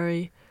traditionally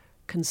very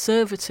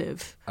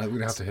conservative. We're going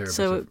to have to hear a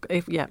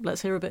bit of...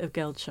 let's hear a bit of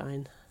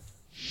Geldschein.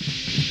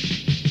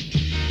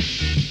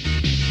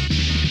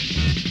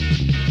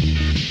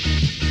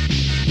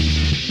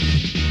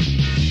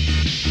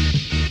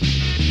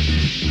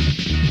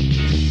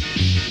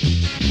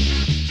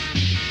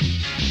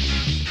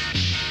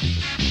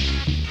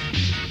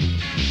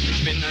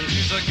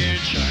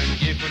 Geldschein,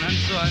 geh von Hand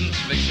zu Hand,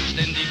 wechsel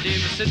ständig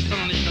den Besitzer,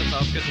 noch nicht das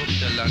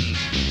aufgedruckte Land.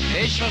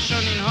 Ich war schon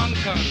in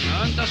Hongkong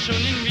und das schon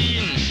in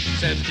Wien,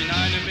 selbst in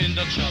einem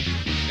Inderjob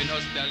in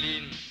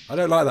Ostberlin. I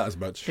don't like that as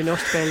much. In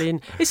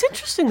Ostberlin. It's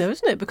interesting though,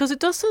 isn't it? Because it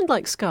does sound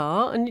like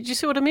ska, and do you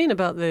see what I mean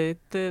about the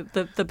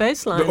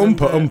bass line? The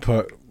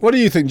umpa. What do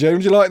you think, Jane?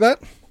 Would you like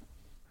that?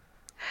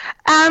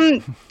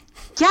 I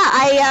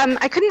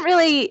couldn't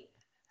really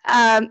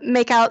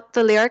make out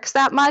the lyrics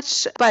that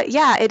much, but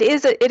yeah, it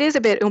is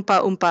a bit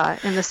oompa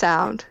oompa in the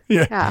sound.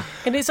 Yeah.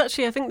 And it's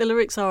actually, I think the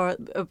lyrics are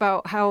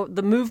about how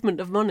the movement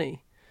of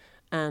money,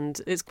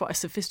 and it's quite a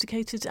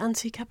sophisticated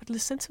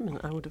anti-capitalist sentiment,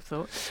 I would have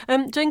thought.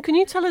 Jane, can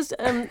you tell us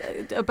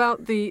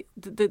about the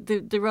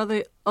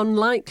rather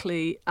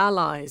unlikely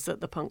allies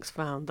that the punks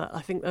found that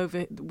I think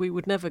we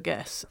would never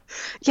guess?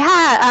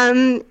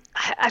 Yeah,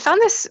 I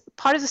found this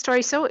part of the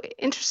story so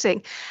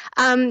interesting.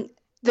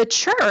 The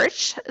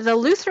church, the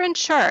Lutheran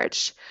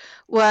Church,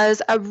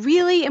 was a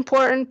really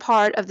important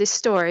part of this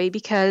story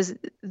because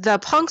the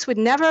punks would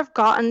never have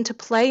gotten to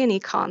play any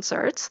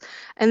concerts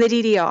in the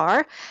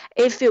DDR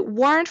if it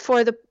weren't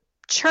for the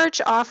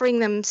church offering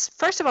them,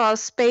 first of all,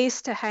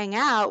 space to hang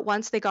out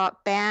once they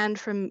got banned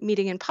from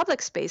meeting in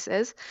public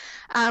spaces,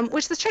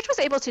 which the church was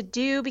able to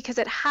do because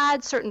it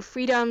had certain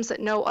freedoms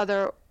that no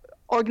other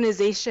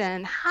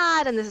organization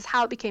had, and this is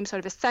how it became sort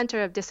of a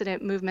center of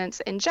dissident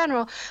movements in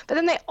general. But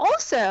then they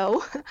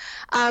also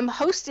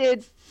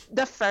hosted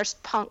the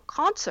first punk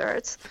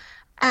concerts,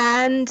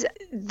 and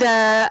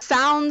the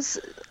sounds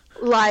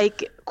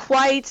like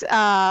quite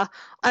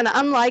an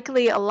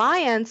unlikely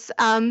alliance.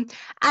 And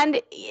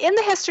in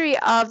the history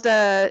of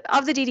the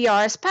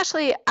DDR,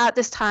 especially at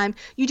this time,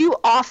 you do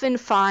often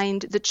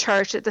find the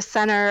church at the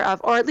center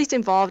of, or at least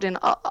involved in,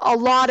 a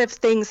lot of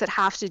things that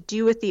have to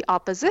do with the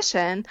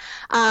opposition.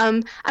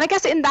 And I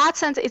guess in that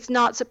sense, it's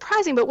not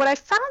surprising. But what I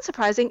found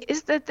surprising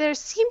is that there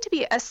seemed to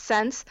be a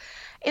sense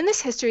in this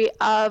history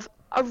of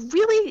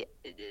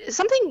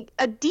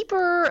a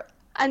deeper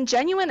and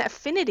genuine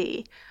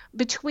affinity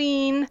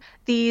between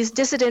these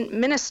dissident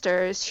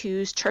ministers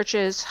whose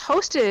churches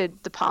hosted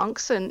the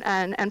punks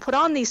and put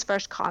on these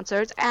first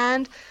concerts,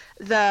 and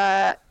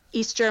the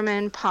East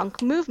German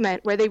punk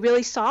movement, where they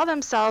really saw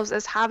themselves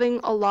as having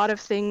a lot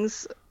of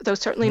things, though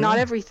certainly not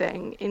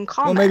everything, in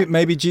common. Well,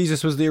 maybe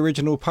Jesus was the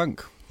original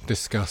punk.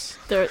 Discuss.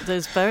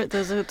 There's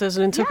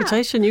an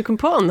interpretation you can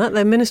put on that.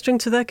 They're ministering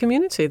to their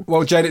community.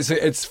 Well, Jane,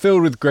 it's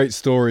filled with great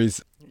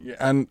stories.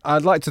 And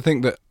I'd like to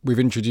think that we've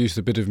introduced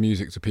a bit of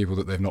music to people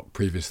that they've not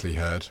previously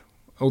heard.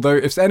 Although,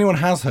 if anyone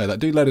has heard that,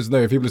 do let us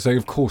know. If people are saying,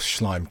 of course,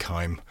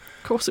 Schleimkeim.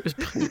 Of course it was.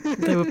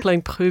 They were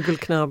playing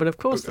Prügelknaben, of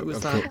course it was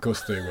that. Of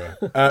course they were.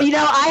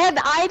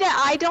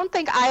 I don't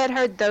think I had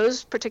heard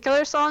those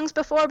particular songs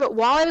before, but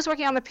while I was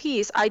working on the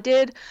piece, I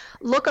did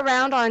look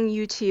around on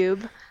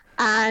YouTube,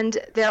 and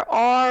there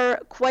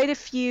are quite a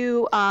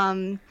few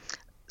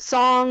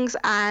songs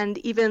and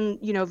even,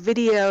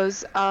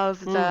 videos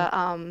of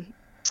the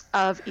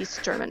of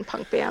East German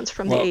punk bands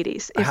from the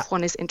 80s, if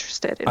one is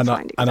interested in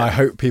finding them. And I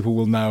hope people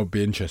will now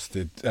be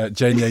interested.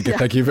 Jane Yeager,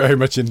 thank you very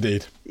much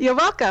indeed. You're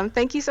welcome.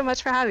 Thank you so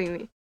much for having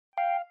me.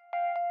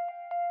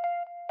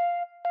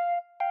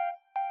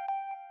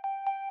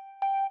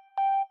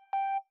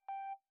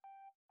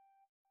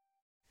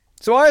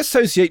 So I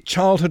associate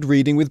childhood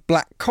reading with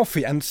black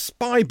coffee and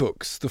spy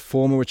books, the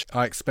former which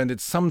I expended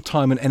some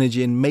time and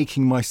energy in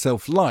making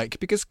myself like,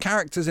 because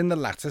characters in the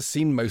latter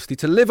seem mostly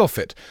to live off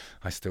it.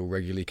 I still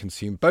regularly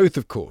consume both,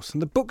 of course,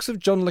 and the books of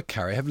John le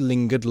Carré have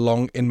lingered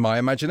long in my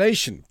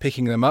imagination.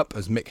 Picking them up,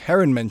 as Mick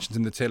Herron mentions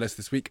in the TLS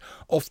this week,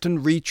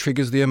 often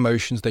re-triggers the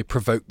emotions they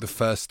provoked the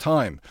first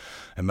time.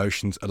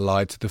 Emotions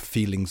allied to the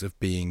feelings of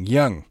being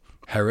young.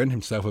 Herron,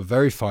 himself a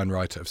very fine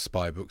writer of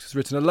spy books, has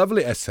written a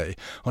lovely essay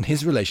on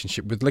his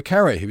relationship with le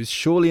Carré, who is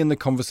surely in the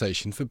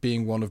conversation for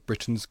being one of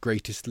Britain's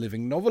greatest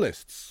living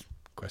novelists.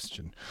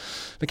 Question.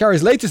 Le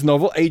Carré's latest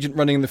novel, Agent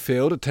Running in the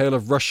Field, A Tale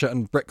of Russia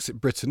and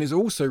Brexit Britain, is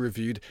also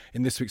reviewed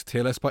in this week's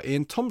TLS by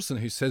Ian Thompson,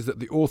 who says that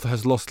the author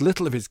has lost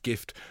little of his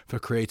gift for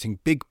creating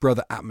Big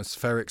Brother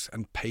atmospherics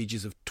and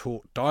pages of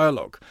taut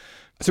dialogue.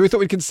 So we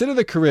thought we'd consider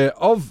the career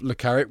of le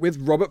Carré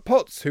with Robert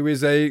Potts, who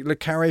is a le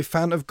Carré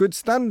fan of good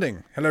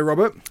standing. Hello,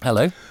 Robert.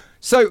 Hello.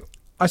 So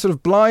I sort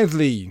of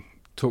blithely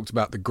talked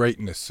about the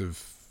greatness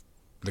of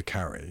le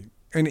Carré.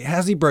 And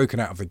has he broken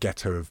out of the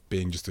ghetto of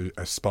being just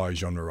a spy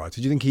genre writer?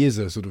 Do you think he is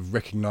a sort of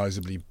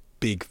recognisably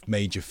big,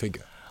 major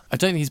figure? I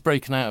don't think he's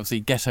broken out of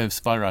the ghetto of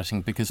spy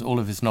writing because all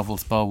of his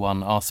novels, bar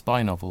one, are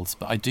spy novels.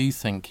 But I do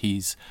think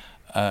he's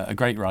a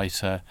great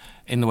writer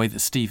in the way that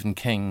Stephen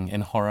King in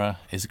horror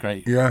is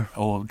great,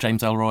 or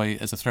James Ellroy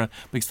as a thriller,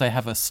 because they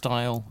have a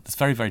style that's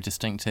very, very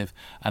distinctive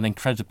and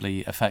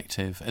incredibly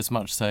effective, as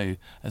much so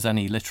as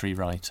any literary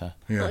writer.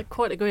 Yeah. I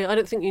quite agree. I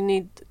don't think you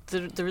need...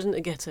 There isn't a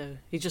ghetto.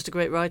 He's just a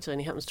great writer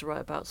and he happens to write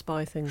about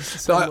spy things.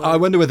 So I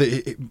wonder whether,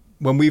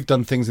 when we've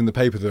done things in the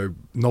paper, though,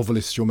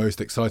 novelists you're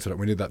most excited about,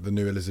 we did that, the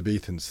New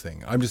Elizabethans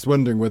thing, I'm just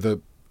wondering whether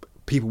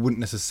people wouldn't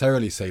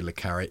necessarily say le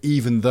Carré,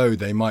 even though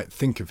they might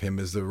think of him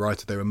as the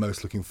writer they were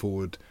most looking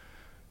forward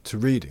to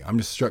reading. I'm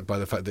just struck by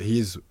the fact that he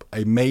is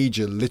a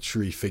major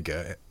literary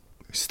figure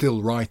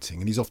still writing,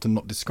 and he's often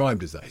not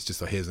described as that. It's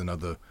just, here's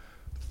another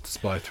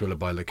spy thriller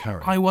by le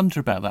Carré. I wonder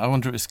about that. I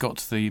wonder if it's got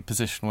to the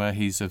position where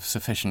he's of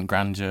sufficient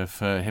grandeur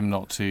for him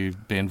not to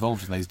be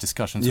involved in those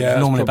discussions. Yeah,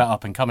 normally about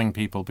up-and-coming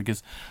people,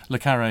 because le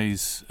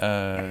Carré's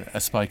A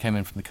Spy Came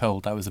In From the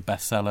Cold, that was a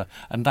bestseller,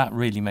 and that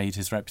really made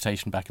his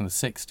reputation back in the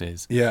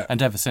 60s. Yeah. And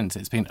ever since,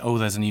 it's been,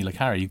 there's a new le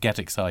Carré, you get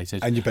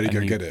excited. And you better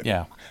go get it.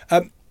 Yeah.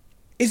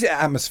 Is it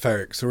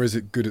atmospherics or is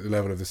it good at the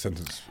level of the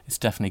sentence? It's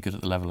definitely good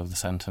at the level of the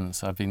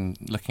sentence. I've been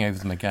looking over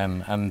them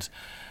again, and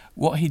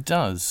what he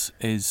does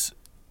is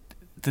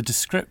the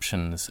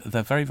descriptions,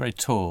 they're very, very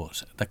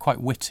taut. They're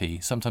quite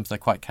witty. Sometimes they're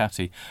quite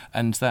catty,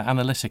 and they're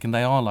analytic, and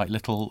they are like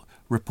little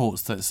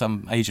reports that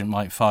some agent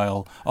might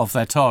file of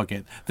their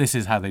target. This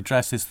is how they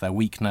dress, this is their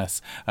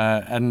weakness,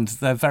 and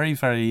they're very,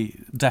 very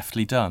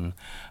deftly done.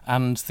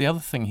 And the other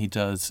thing he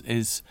does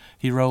is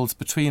he rolls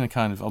between a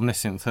kind of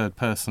omniscient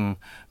third-person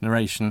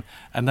narration,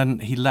 and then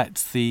he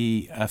lets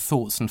the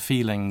thoughts and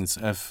feelings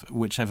of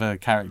whichever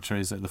character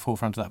is at the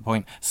forefront at that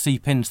point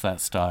seep into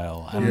that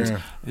style.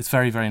 And it's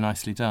very, very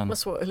nicely done.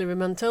 That's what Hilary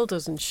Mantel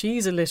does, and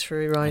she's a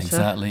literary writer.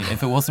 Exactly.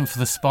 If it wasn't for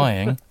the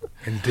spying...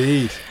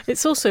 Indeed.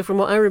 It's also, from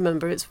what I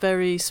remember, it's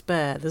very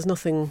spare. There's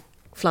nothing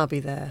flabby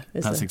there,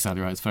 is That's there?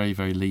 exactly right. It's very,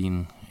 very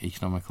lean,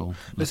 economical,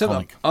 Listen,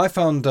 laconic. I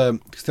found The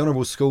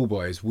Honourable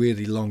Schoolboy is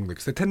weirdly long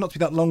because they tend not to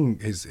be that long.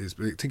 His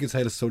Tinker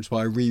Tailor Soldier Spy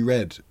I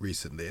reread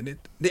recently, and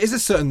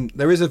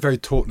there is a very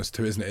tautness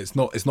to it, isn't it? It's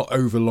not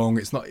over long.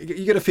 It's not.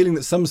 You get a feeling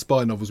that some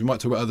spy novels, we might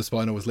talk about other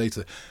spy novels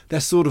later, they're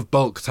sort of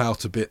bulked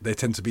out a bit. They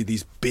tend to be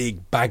these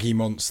big baggy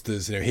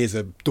monsters. Here's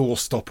a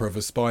doorstopper of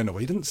a spy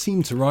novel. He didn't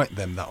seem to write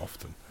them that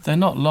often. They're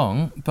not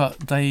long,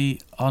 but they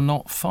are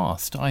not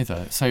fast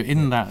either. So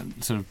in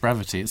that sort of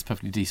brevity, it's a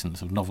perfectly decent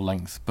sort of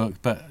novel-length book,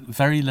 but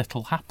very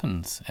little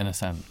happens, in a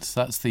sense.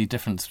 That's the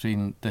difference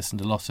between this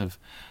and a lot of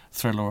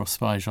thriller or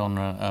spy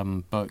genre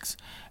books,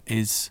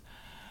 is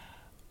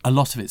a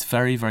lot of it's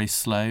very, very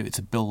slow. It's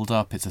a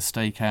build-up, it's a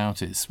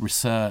stake-out, it's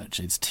research,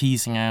 it's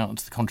teasing out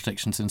the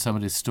contradictions in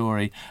somebody's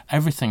story.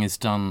 Everything is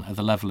done at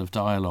the level of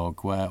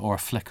dialogue or a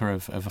flicker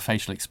of a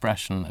facial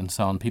expression and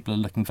so on. People are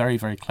looking very,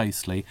 very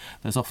closely.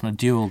 There's often a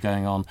duel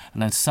going on,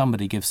 and then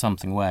somebody gives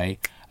something away,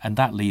 and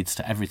that leads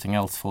to everything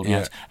else falling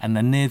out. And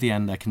then near the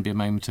end there can be a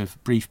moment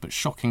of brief but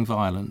shocking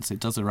violence. It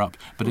does erupt,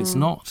 but it's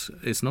not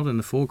in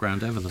the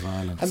foreground ever, the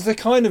violence. And there's a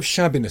kind of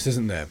shabbiness,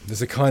 isn't there?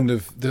 There's a kind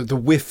of the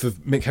whiff of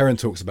Mick Herron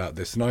talks about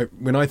this, and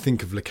when I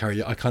think of Le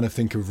Carré, I kind of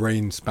think of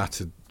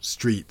rain-spattered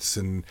streets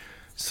and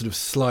sort of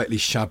slightly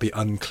shabby,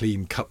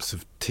 unclean cups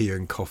of tea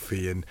and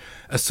coffee, and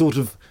a sort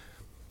of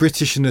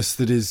Britishness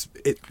that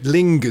it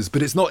lingers,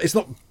 but it's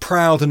not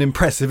proud and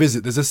impressive, is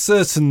it? There's a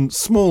certain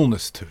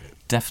smallness to it.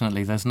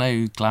 Definitely, there's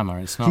no glamour.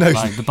 It's not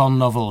like the Bond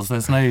novels.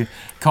 There's no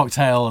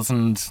cocktails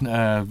and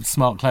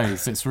smart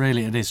clothes.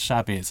 It is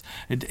shabby.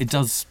 It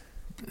does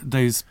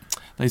those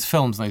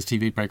films, those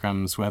TV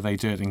programmes where they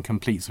do it in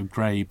complete sort of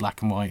grey,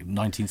 black and white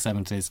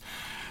 1970s,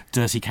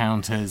 dirty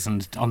counters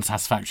and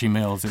unsatisfactory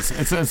meals.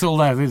 It's all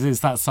there. It's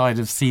that side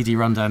of seedy,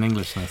 rundown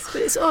Englishness.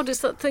 But it's odd. It's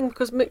that thing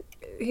because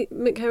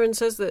Mick Herron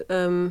says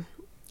that.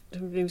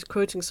 He was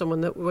quoting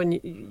someone that when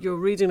you're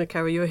reading Le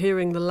Carré, you're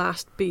hearing the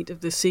last beat of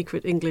the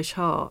secret English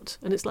heart.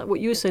 And it's like what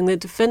you were saying, they're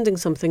defending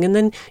something. And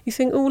then you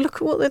think, oh, look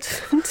at what they're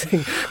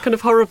defending. Kind of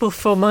horrible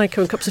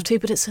Formica and cups of tea,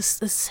 but it's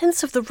a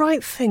sense of the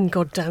right thing,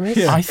 goddammit.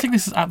 Yeah. I think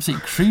this is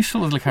absolutely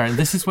crucial with Le Carré.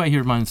 This is where he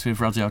reminds me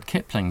of Rudyard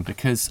Kipling,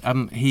 because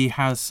he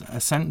has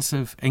a sense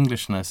of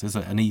Englishness as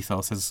an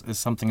ethos, as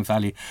something of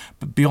value,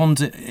 but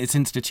beyond its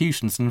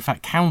institutions, and in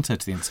fact counter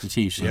to the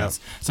institutions. Yeah.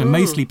 So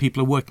mostly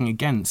people are working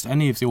against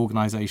any of the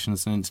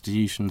organisations and institutions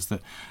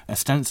that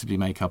ostensibly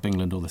make up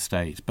England or the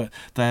state, but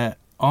they're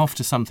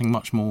after something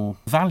much more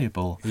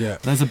valuable. Yeah.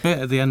 There's a bit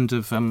at the end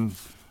of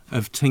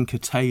Tinker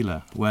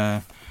Tailor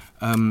where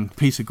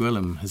Peter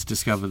Gwilym has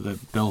discovered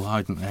that Bill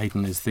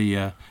Hayden is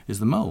the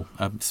mole.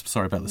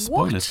 Sorry about the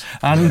spoilers.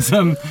 What? And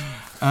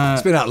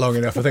it's been out long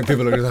enough. I think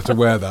people are going to have to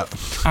wear that.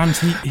 And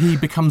he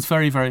becomes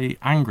very, very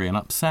angry and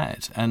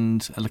upset.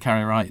 And Le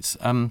Carré writes,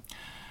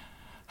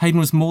 Hayden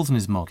was more than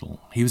his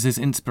model. He was his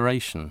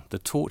inspiration, the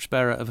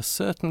torchbearer of a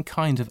certain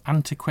kind of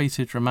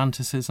antiquated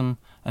romanticism,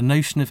 a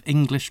notion of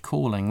English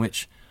calling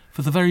which,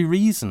 for the very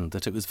reason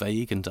that it was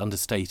vague and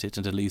understated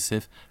and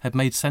elusive, had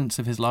made sense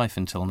of his life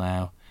until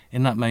now.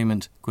 In that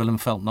moment, Gwilym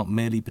felt not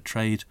merely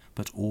betrayed,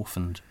 but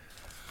orphaned.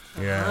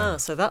 Yeah.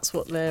 So that's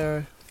what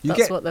they're...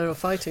 what they're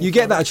fighting. You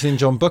get that actually in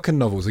John Buchan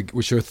novels,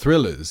 which are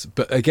thrillers,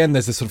 but again,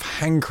 there's a sort of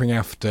hankering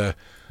after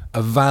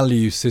a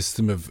value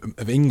system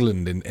of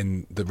England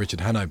in the Richard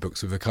Hannay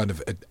books, with a kind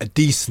of a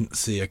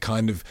decency, a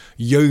kind of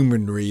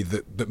yeomanry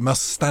that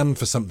must stand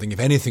for something if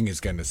anything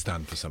is going to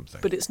stand for something.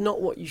 But it's not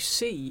what you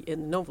see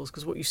in the novels,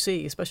 because what you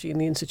see, especially in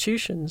the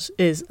institutions,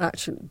 is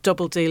actually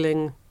double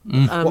dealing.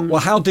 Well,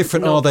 how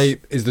different are they?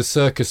 Is the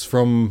circus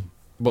from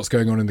what's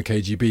going on in the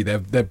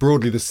KGB? They're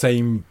broadly the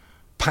same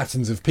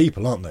patterns of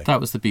people, aren't they? That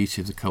was the beauty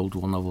of the Cold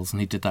War novels, and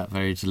he did that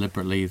very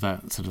deliberately,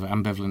 that sort of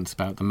ambivalence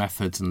about the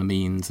methods and the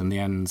means and the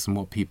ends and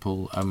what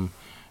people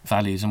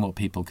valued and what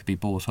people could be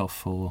bought off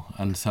for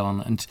and so on.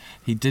 And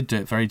he did do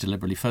it very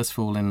deliberately. First of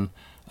all,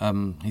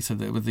 he said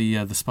that with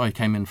the Spy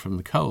Came In From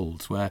the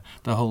Cold, where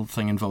the whole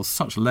thing involves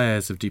such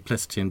layers of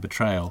duplicity and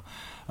betrayal,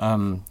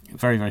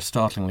 very, very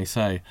startlingly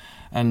so.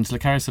 And Le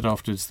Carré said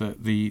afterwards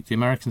that the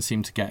Americans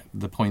seemed to get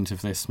the point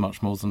of this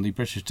much more than the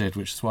British did,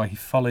 which is why he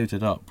followed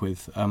it up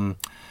with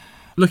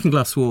Looking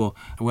Glass War,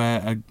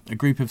 where a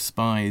group of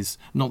spies,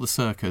 not the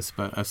circus,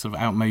 but a sort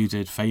of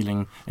outmoded,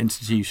 failing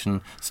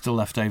institution still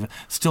left over,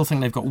 still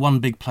think they've got one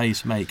big play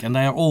to make, and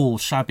they are all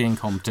shabby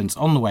incompetents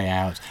on the way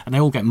out, and they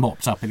all get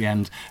mopped up at the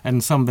end,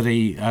 and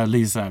somebody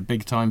loses out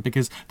big time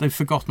because they've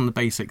forgotten the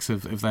basics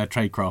of their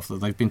tradecraft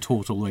that they've been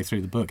taught all the way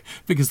through the book,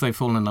 because they've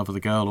fallen in love with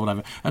a girl or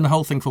whatever, and the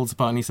whole thing falls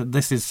apart. And he said,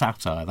 this is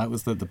satire. That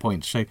was the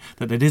point, to show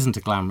that it isn't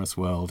a glamorous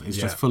world. It's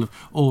just full of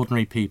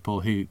ordinary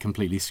people who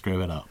completely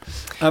screw it up.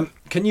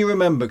 Can you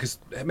remember, because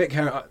Mick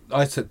Herron,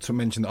 I said to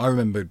mention that I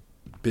remember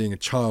being a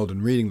child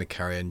and reading Le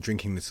Carré and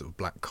drinking this sort of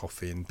black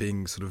coffee and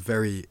being sort of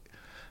very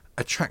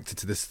attracted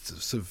to this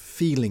sort of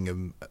feeling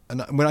and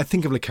when I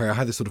think of Le Carré, I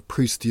had this sort of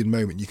Proustian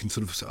moment.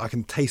 I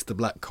can taste the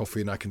black coffee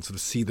and I can sort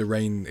of see the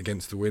rain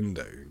against the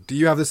window. Do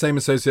you have the same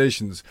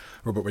associations,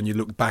 Robert, when you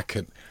look back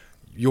at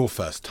your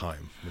first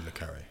time with Le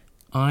Carré?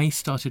 I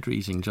started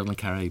reading John Le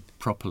Carré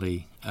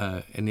properly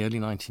in the early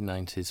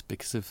 1990s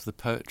because of the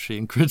poetry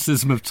and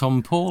criticism of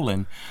Tom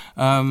Paulin.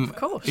 Of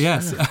course.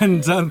 Yes,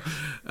 and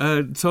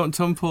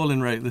Tom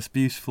Paulin wrote this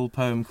beautiful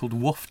poem called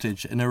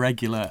Waftage, an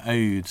Irregular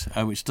Ode,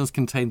 which does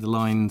contain the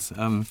lines...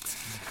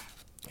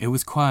 It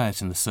was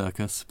quiet in the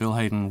circus. Bill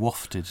Hayden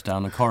wafted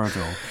down a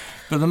corridor.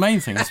 But the main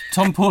thing is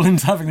Tom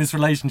Paulin's having this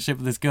relationship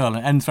with this girl and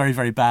it ends very,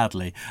 very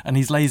badly. And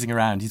he's lazing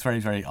around. He's very,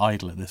 very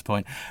idle at this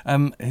point.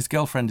 His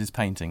girlfriend is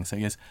painting. So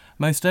he goes,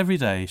 most every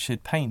day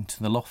she'd paint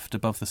in the loft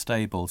above the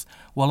stables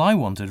while I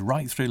wandered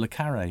right through Le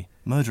Carré.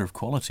 Murder of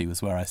Quality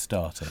was where I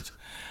started.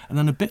 And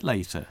then a bit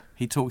later,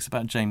 he talks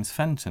about James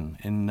Fenton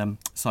in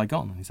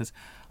Saigon. He says,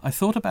 I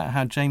thought about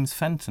how James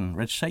Fenton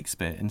read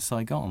Shakespeare in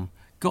Saigon,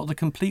 got the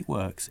complete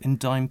works in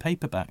dime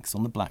paperbacks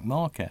on the black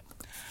market.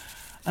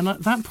 And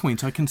at that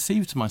point, I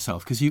conceived to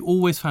myself, because you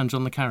always found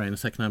John Le Carré in a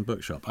second-hand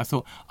bookshop, I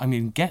thought, I'm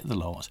going to get the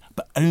lot,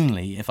 but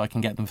only if I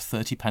can get them for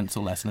 30 pence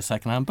or less in a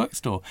second-hand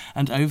bookstore.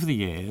 And over the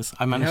years,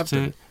 I managed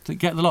to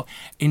get the lot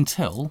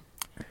until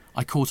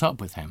I caught up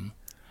with him.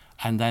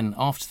 And then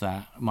after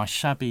that, my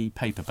shabby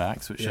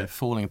paperbacks, which are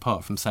falling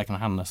apart from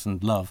second-handness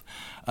and love,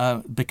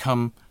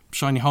 become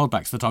shiny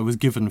hardbacks that I was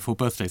given for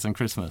birthdays and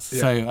Christmas.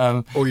 Yeah.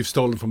 So, or you've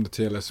stolen from the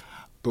TLS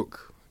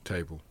book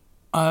table.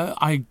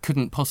 I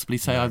couldn't possibly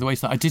say either way.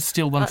 So I did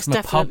steal one from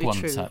a pub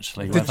once,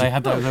 actually, where they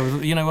had, there was,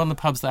 one of the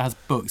pubs that has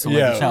books all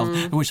over the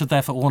shelves, which are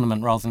there for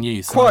ornament rather than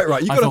use. Quite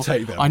right, you've got to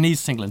take them. I need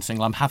single and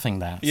single, I'm having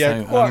that.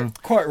 Yeah, so,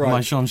 quite right.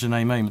 My Jean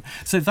Genet moment.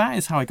 So that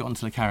is how I got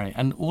into Le Carré.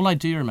 And all I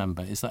do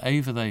remember is that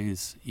over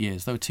those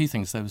years, there were two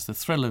things. There was the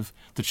thrill of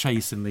the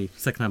chase in the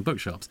second-hand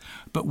bookshops,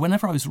 but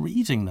whenever I was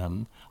reading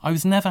them, I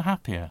was never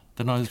happier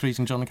than I was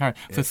reading John Le Carré.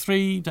 For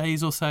 3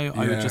 days or so,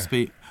 I would just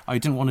be... I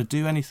didn't want to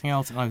do anything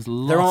else, and I was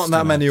lost. There aren't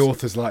that many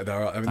authors like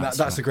that. I mean,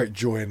 that's a great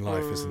joy in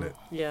life, isn't it?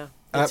 Yeah,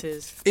 it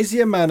is. Is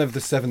he a man of the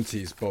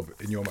 70s, Bob,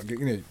 in your mind?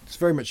 It's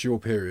very much your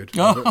period,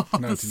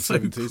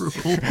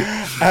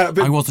 1970s.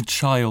 I was a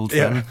child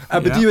then.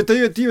 But do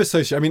you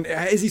associate... I mean,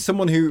 is he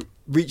someone who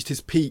reached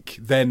his peak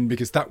then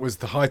because that was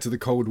the height of the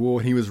Cold War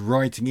and he was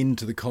writing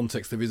into the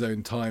context of his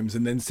own times,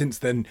 and then since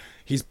then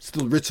he's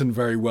still written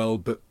very well,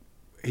 but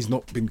he's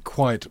not been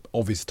quite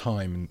of his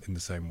time in the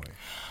same way?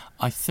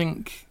 I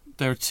think...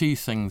 there are two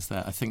things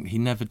there. I think he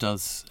never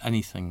does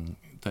anything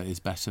that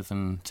is better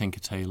than Tinker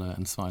Tailor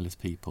and Smiler's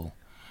People.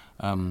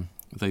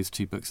 Those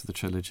two books of the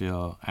trilogy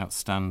are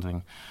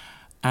outstanding.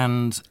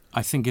 And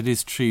I think it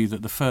is true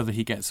that the further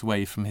he gets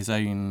away from his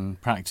own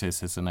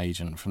practice as an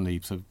agent from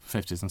the sort of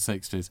 50s and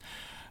 60s,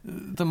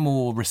 the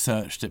more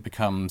researched it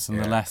becomes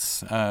and the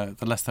less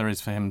there is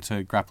for him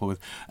to grapple with.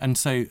 And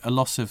so a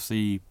lot of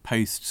the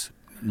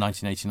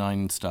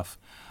post-1989 stuff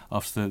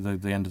after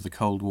the end of the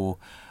Cold War,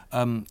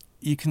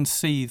 you can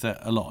see that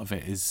a lot of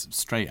it is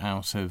straight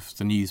out of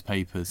the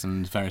newspapers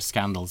and various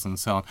scandals and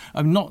so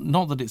on.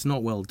 Not that it's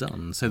not well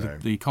done. So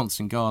the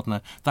Constant Gardener,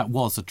 that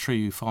was a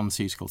true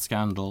pharmaceutical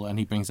scandal, and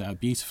he brings it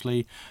out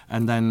beautifully.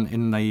 And then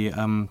in the...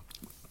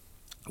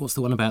 what's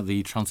the one about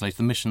the translator,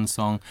 the Mission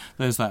Song?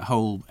 There's that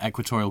whole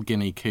Equatorial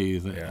Guinea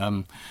coup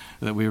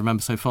that we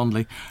remember so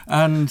fondly.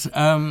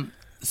 And...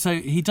 so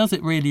he does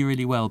it really,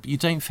 really well, but you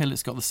don't feel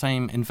it's got the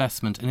same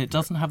investment, and it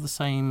doesn't have the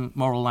same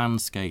moral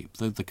landscape,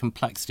 the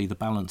complexity, the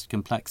balanced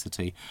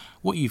complexity.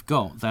 What you've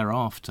got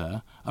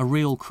thereafter are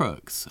real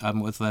crooks,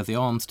 whether they're the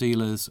arms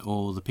dealers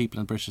or the people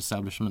in the British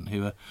establishment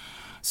who are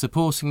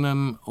supporting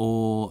them,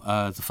 or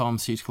the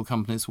pharmaceutical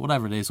companies,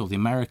 whatever it is, or the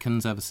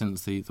Americans ever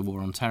since the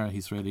War on Terror.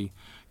 He's really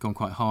gone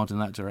quite hard in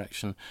that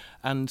direction.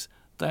 And...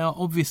 they are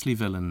obviously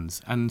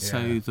villains, and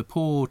so the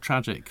poor,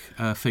 tragic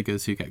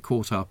figures who get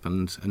caught up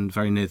and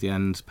very near the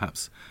end,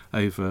 perhaps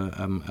over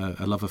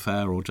a love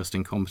affair or just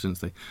incompetence,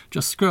 they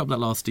just screw up that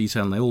last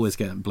detail and they always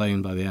get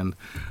blown by the end.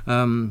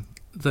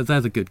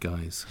 They're the good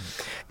guys.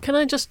 Can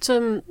I just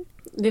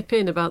nip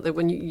in about that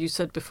when you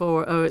said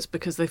before, it's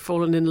because they've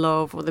fallen in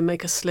love or they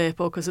make a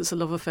slip or because it's a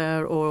love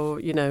affair or,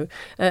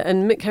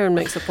 and Mick Herron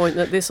makes the point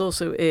that this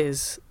also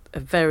is a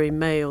very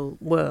male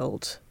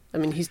world. I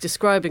mean, he's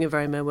describing a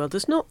very male world.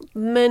 There's not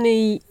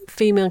many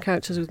female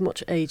characters with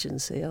much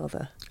agency, are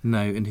there?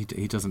 No, and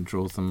he doesn't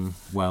draw them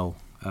well.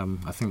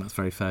 I think that's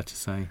very fair to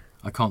say.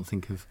 I can't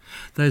think of.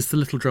 There's the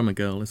little drummer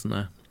girl, isn't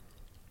there?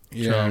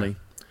 Yeah. Charlie.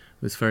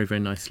 It was very, very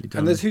nicely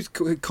done. And there's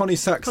Connie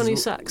Sachs. Connie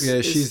Sachs.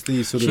 Yeah, she's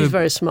the sort of... She's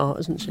very smart,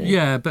 isn't she?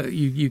 Yeah, but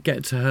you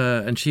get to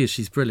her, and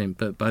she's brilliant,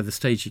 but by the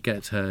stage you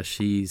get to her,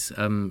 she's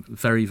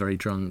very, very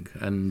drunk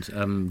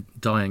and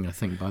dying, I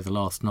think, by the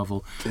last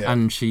novel. Yeah.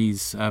 And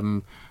she's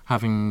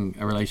having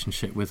a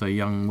relationship with a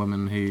young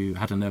woman who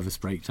had a nervous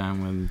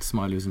breakdown when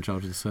Smiley was in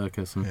charge of the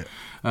circus. And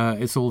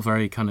it's all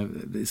very kind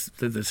of...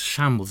 There's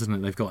shambles, isn't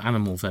it? They've got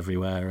animals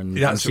everywhere, and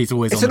she's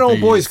always It's on an the old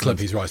boys' booze club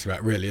he's writing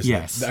about, really, isn't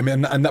it? I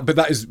mean, but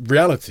that is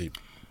reality.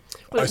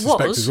 Well, I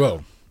suspect as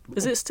well.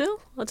 Is it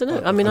still? I don't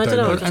know. I mean, I don't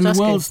know. And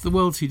the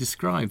worlds he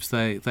describes,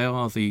 they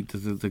are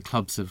the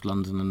clubs of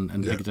London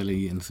and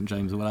Piccadilly and St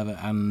James or whatever.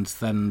 And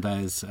then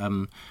there's,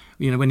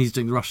 when he's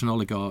doing the Russian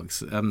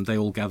oligarchs, they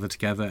all gather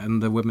together,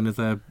 and the women are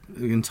there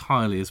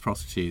entirely as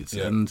prostitutes,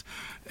 and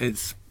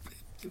it's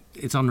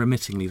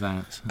unremittingly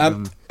that.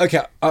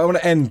 Okay, I want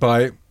to end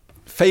by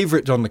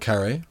favourite Don le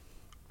Carré,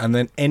 and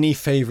then any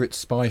favourite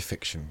spy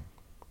fiction.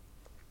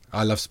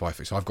 I love spy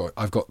fiction.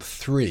 I've got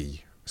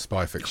 3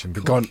 spy fiction.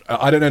 But gone.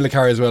 I don't know le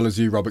Carré as well as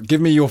you, Robert.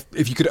 Give me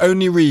if you could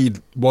only read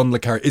one le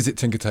Carré, is it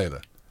Tinker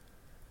Tailor?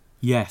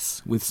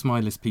 Yes, with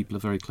Smiley's people a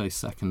very close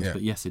second,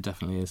 but yes, it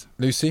definitely is.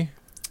 Lucy?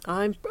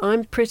 I'm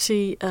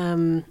pretty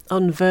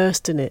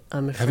unversed in it,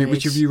 I'm afraid.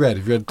 Which have you read?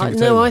 Have you read Tinker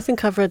Tailor? No, I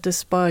think I've read The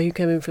Spy Who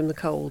Came In From the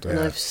Cold, and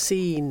I've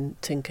seen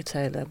Tinker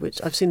Tailor, which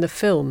I've seen the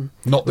film.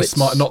 Not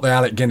the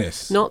Alec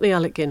Guinness. Not the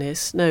Alec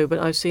Guinness, no, but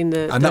I've seen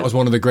the... And that was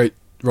one of the great...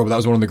 Robert, that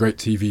was one of the great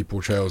TV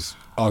portrayals,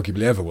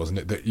 arguably ever, wasn't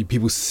it? That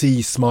people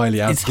see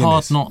Smiley as It's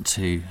Guinness. hard not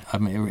to. I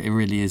mean, it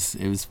really is.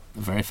 It was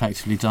very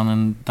effectively done,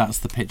 and that's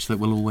the pitch that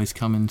will always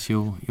come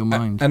into your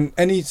mind. And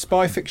any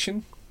spy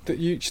fiction that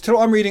you... Tell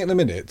what I'm reading at the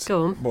minute.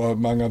 Go on. Well,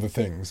 among other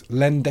things.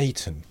 Len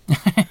Dayton.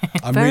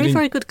 I'm very, reading...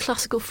 very good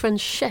classical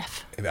French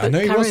chef. I know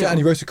he was, and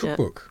he wrote a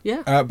cookbook.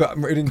 Yeah. But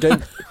I'm reading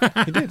Game...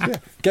 He did, yeah.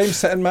 Game,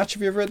 Set and Match.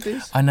 Have you ever read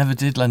these? I never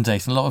did Len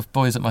Dayton. A lot of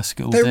boys at my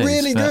school They're did.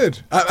 really good.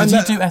 Did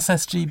he do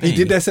SSGB? He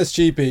did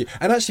SSGB.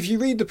 And actually, if you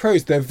read the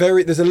prose,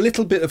 there's a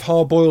little bit of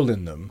hard-boiled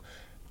in them,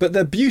 but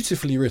they're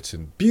beautifully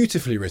written.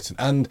 Beautifully written.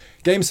 And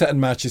Game, Set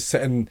and Match is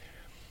set in...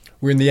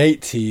 We're in the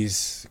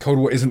 80s. Cold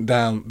War isn't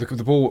down.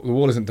 The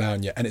wall isn't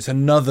down yet. And it's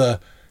another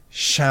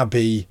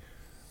shabby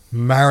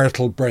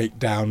marital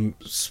breakdown,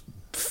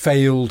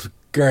 failed,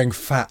 going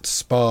fat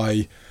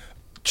spy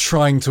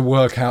trying to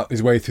work out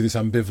his way through this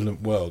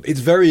ambivalent world. It's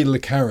very le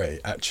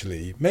Carré,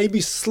 actually. Maybe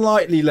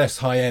slightly less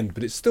high end,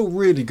 but it's still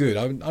really good.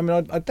 I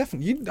mean, I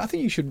definitely, I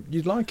think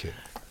you'd like it.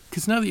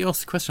 Because now that you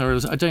asked the question, I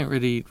realise I don't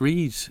really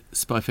read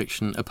spy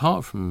fiction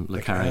apart from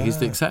le Carré. He's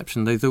the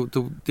exception.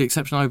 The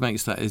exception I would make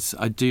to that is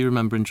I do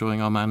remember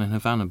enjoying Our Man in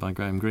Havana by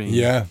Graham Greene.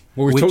 Yeah,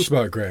 well, we talked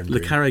about Graham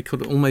Greene. Le Carré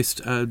could almost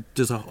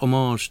does a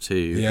homage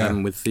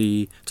to with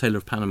the Tailor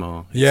of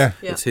Panama.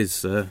 It's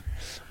his...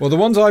 Well, the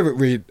ones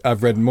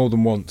I've read more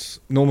than once.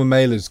 Norman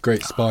Mailer's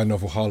great spy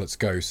novel Harlot's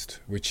Ghost,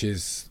 which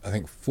is, I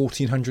think,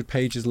 1,400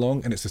 pages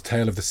long, and it's a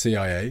tale of the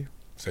CIA.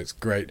 So it's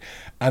great.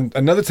 And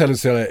another tale of the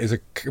CIA is a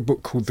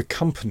book called The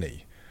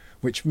Company,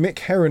 which Mick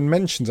Herron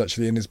mentions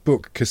actually in his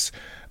book, because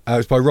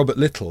it's by Robert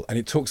Little, and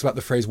it talks about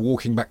the phrase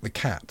walking back the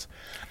cat.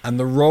 And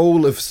the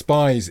role of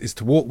spies is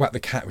to walk back the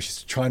cat, which is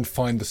to try and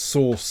find the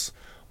source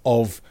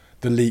of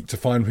the leak, to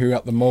find who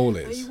out the mole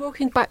is. Are you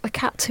walking back the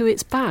cat to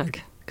its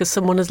bag? Because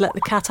someone has let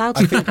the cat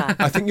out of the bag.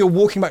 I think you're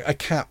walking back a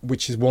cat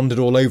which has wandered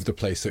all over the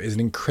place, so it is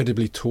an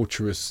incredibly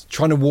torturous...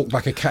 Trying to walk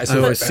back a cat...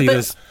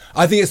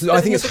 I think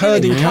it's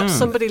herding cats.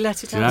 Somebody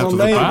let it out of the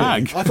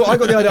bag. I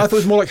got the idea. I thought it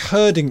was more like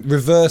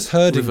reverse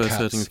herding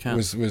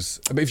cats.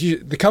 But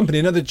The Company,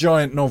 another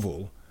giant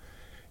novel,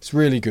 it's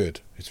really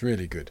good. It's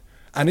really good.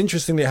 And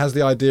interestingly, it has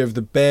the idea of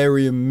the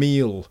barium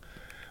meal,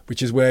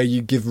 which is where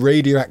you give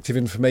radioactive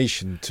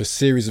information to a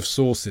series of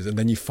sources and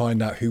then you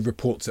find out who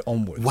reports it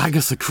onwards.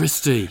 Wagatha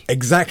Christie.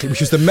 Exactly,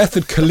 which is the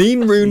method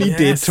Colleen Rooney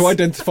did to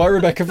identify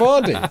Rebecca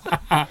Vardy.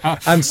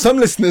 And some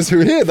listeners who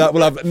hear that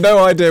will have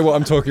no idea what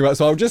I'm talking about,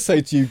 so I'll just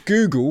say to you,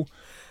 Google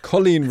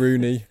Colleen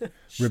Rooney,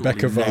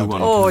 Rebecca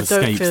Vardy.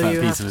 Don't feel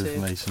you have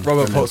to.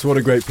 Robert Potts, what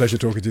a great pleasure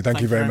talking to you.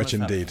 Thank you very much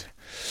indeed.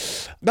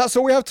 That's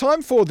all we have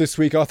time for this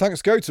week. Our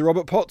thanks go to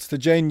Robert Potts, to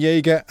Jane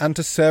Yeager and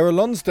to Sarah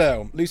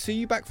Lonsdale. Lucy,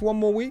 you back for one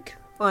more week?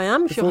 I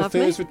am, if you'll have me.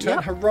 Before Theo's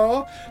return,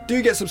 hurrah!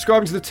 Do get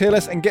subscribing to the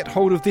TLS and get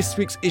hold of this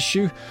week's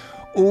issue.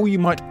 All you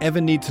might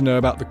ever need to know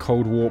about the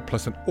Cold War,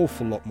 plus an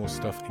awful lot more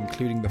stuff,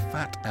 including the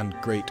fat and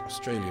great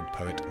Australian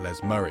poet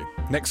Les Murray.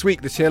 Next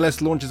week, the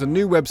TLS launches a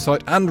new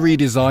website and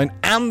redesign,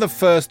 and the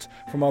first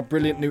from our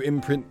brilliant new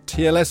imprint,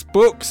 TLS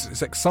Books.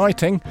 It's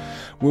exciting.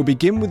 We'll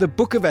begin with a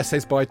book of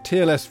essays by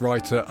TLS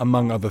writer,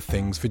 among other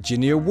things,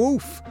 Virginia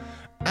Woolf.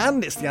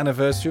 And it's the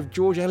anniversary of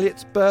George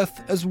Eliot's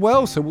birth as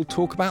well, so we'll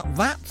talk about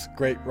that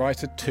great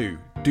writer too.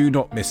 Do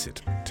not miss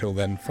it. Till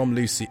then, from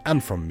Lucy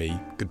and from me,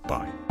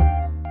 goodbye.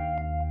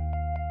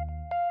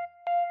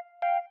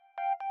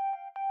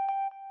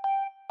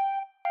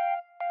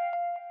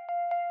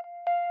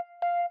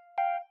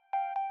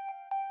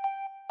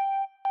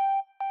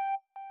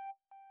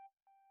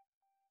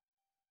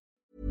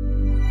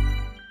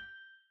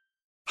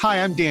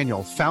 Hi, I'm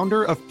Daniel,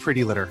 founder of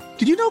Pretty Litter.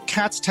 Did you know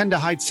cats tend to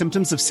hide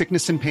symptoms of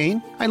sickness and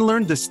pain? I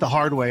learned this the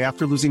hard way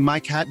after losing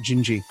my cat,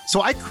 Gingy.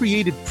 So I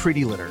created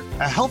Pretty Litter,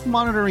 a health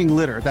monitoring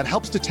litter that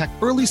helps detect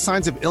early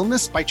signs of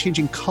illness by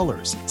changing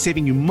colors,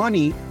 saving you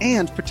money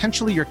and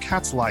potentially your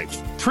cat's life.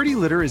 Pretty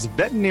Litter is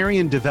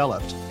veterinarian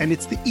developed, and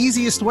it's the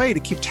easiest way to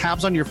keep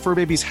tabs on your fur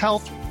baby's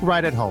health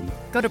right at home.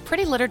 Go to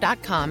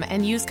prettylitter.com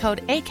and use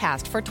code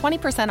ACAST for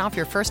 20% off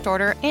your first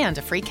order and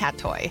a free cat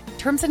toy.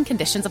 Terms and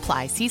conditions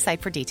apply. See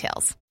site for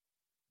details.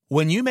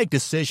 When you make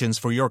decisions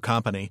for your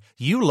company,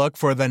 you look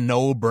for the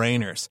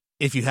no-brainers.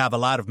 If you have a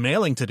lot of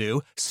mailing to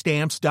do,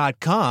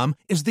 Stamps.com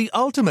is the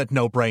ultimate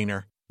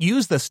no-brainer.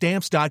 Use the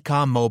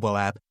Stamps.com mobile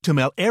app to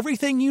mail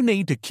everything you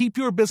need to keep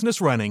your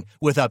business running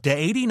with up to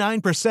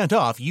 89%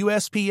 off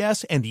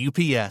USPS and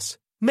UPS.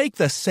 Make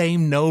the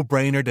same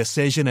no-brainer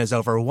decision as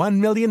over 1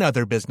 million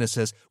other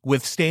businesses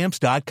with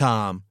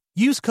Stamps.com.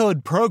 Use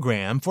code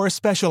PROGRAM for a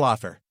special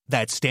offer.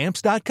 That's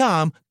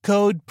Stamps.com,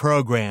 code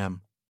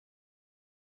PROGRAM.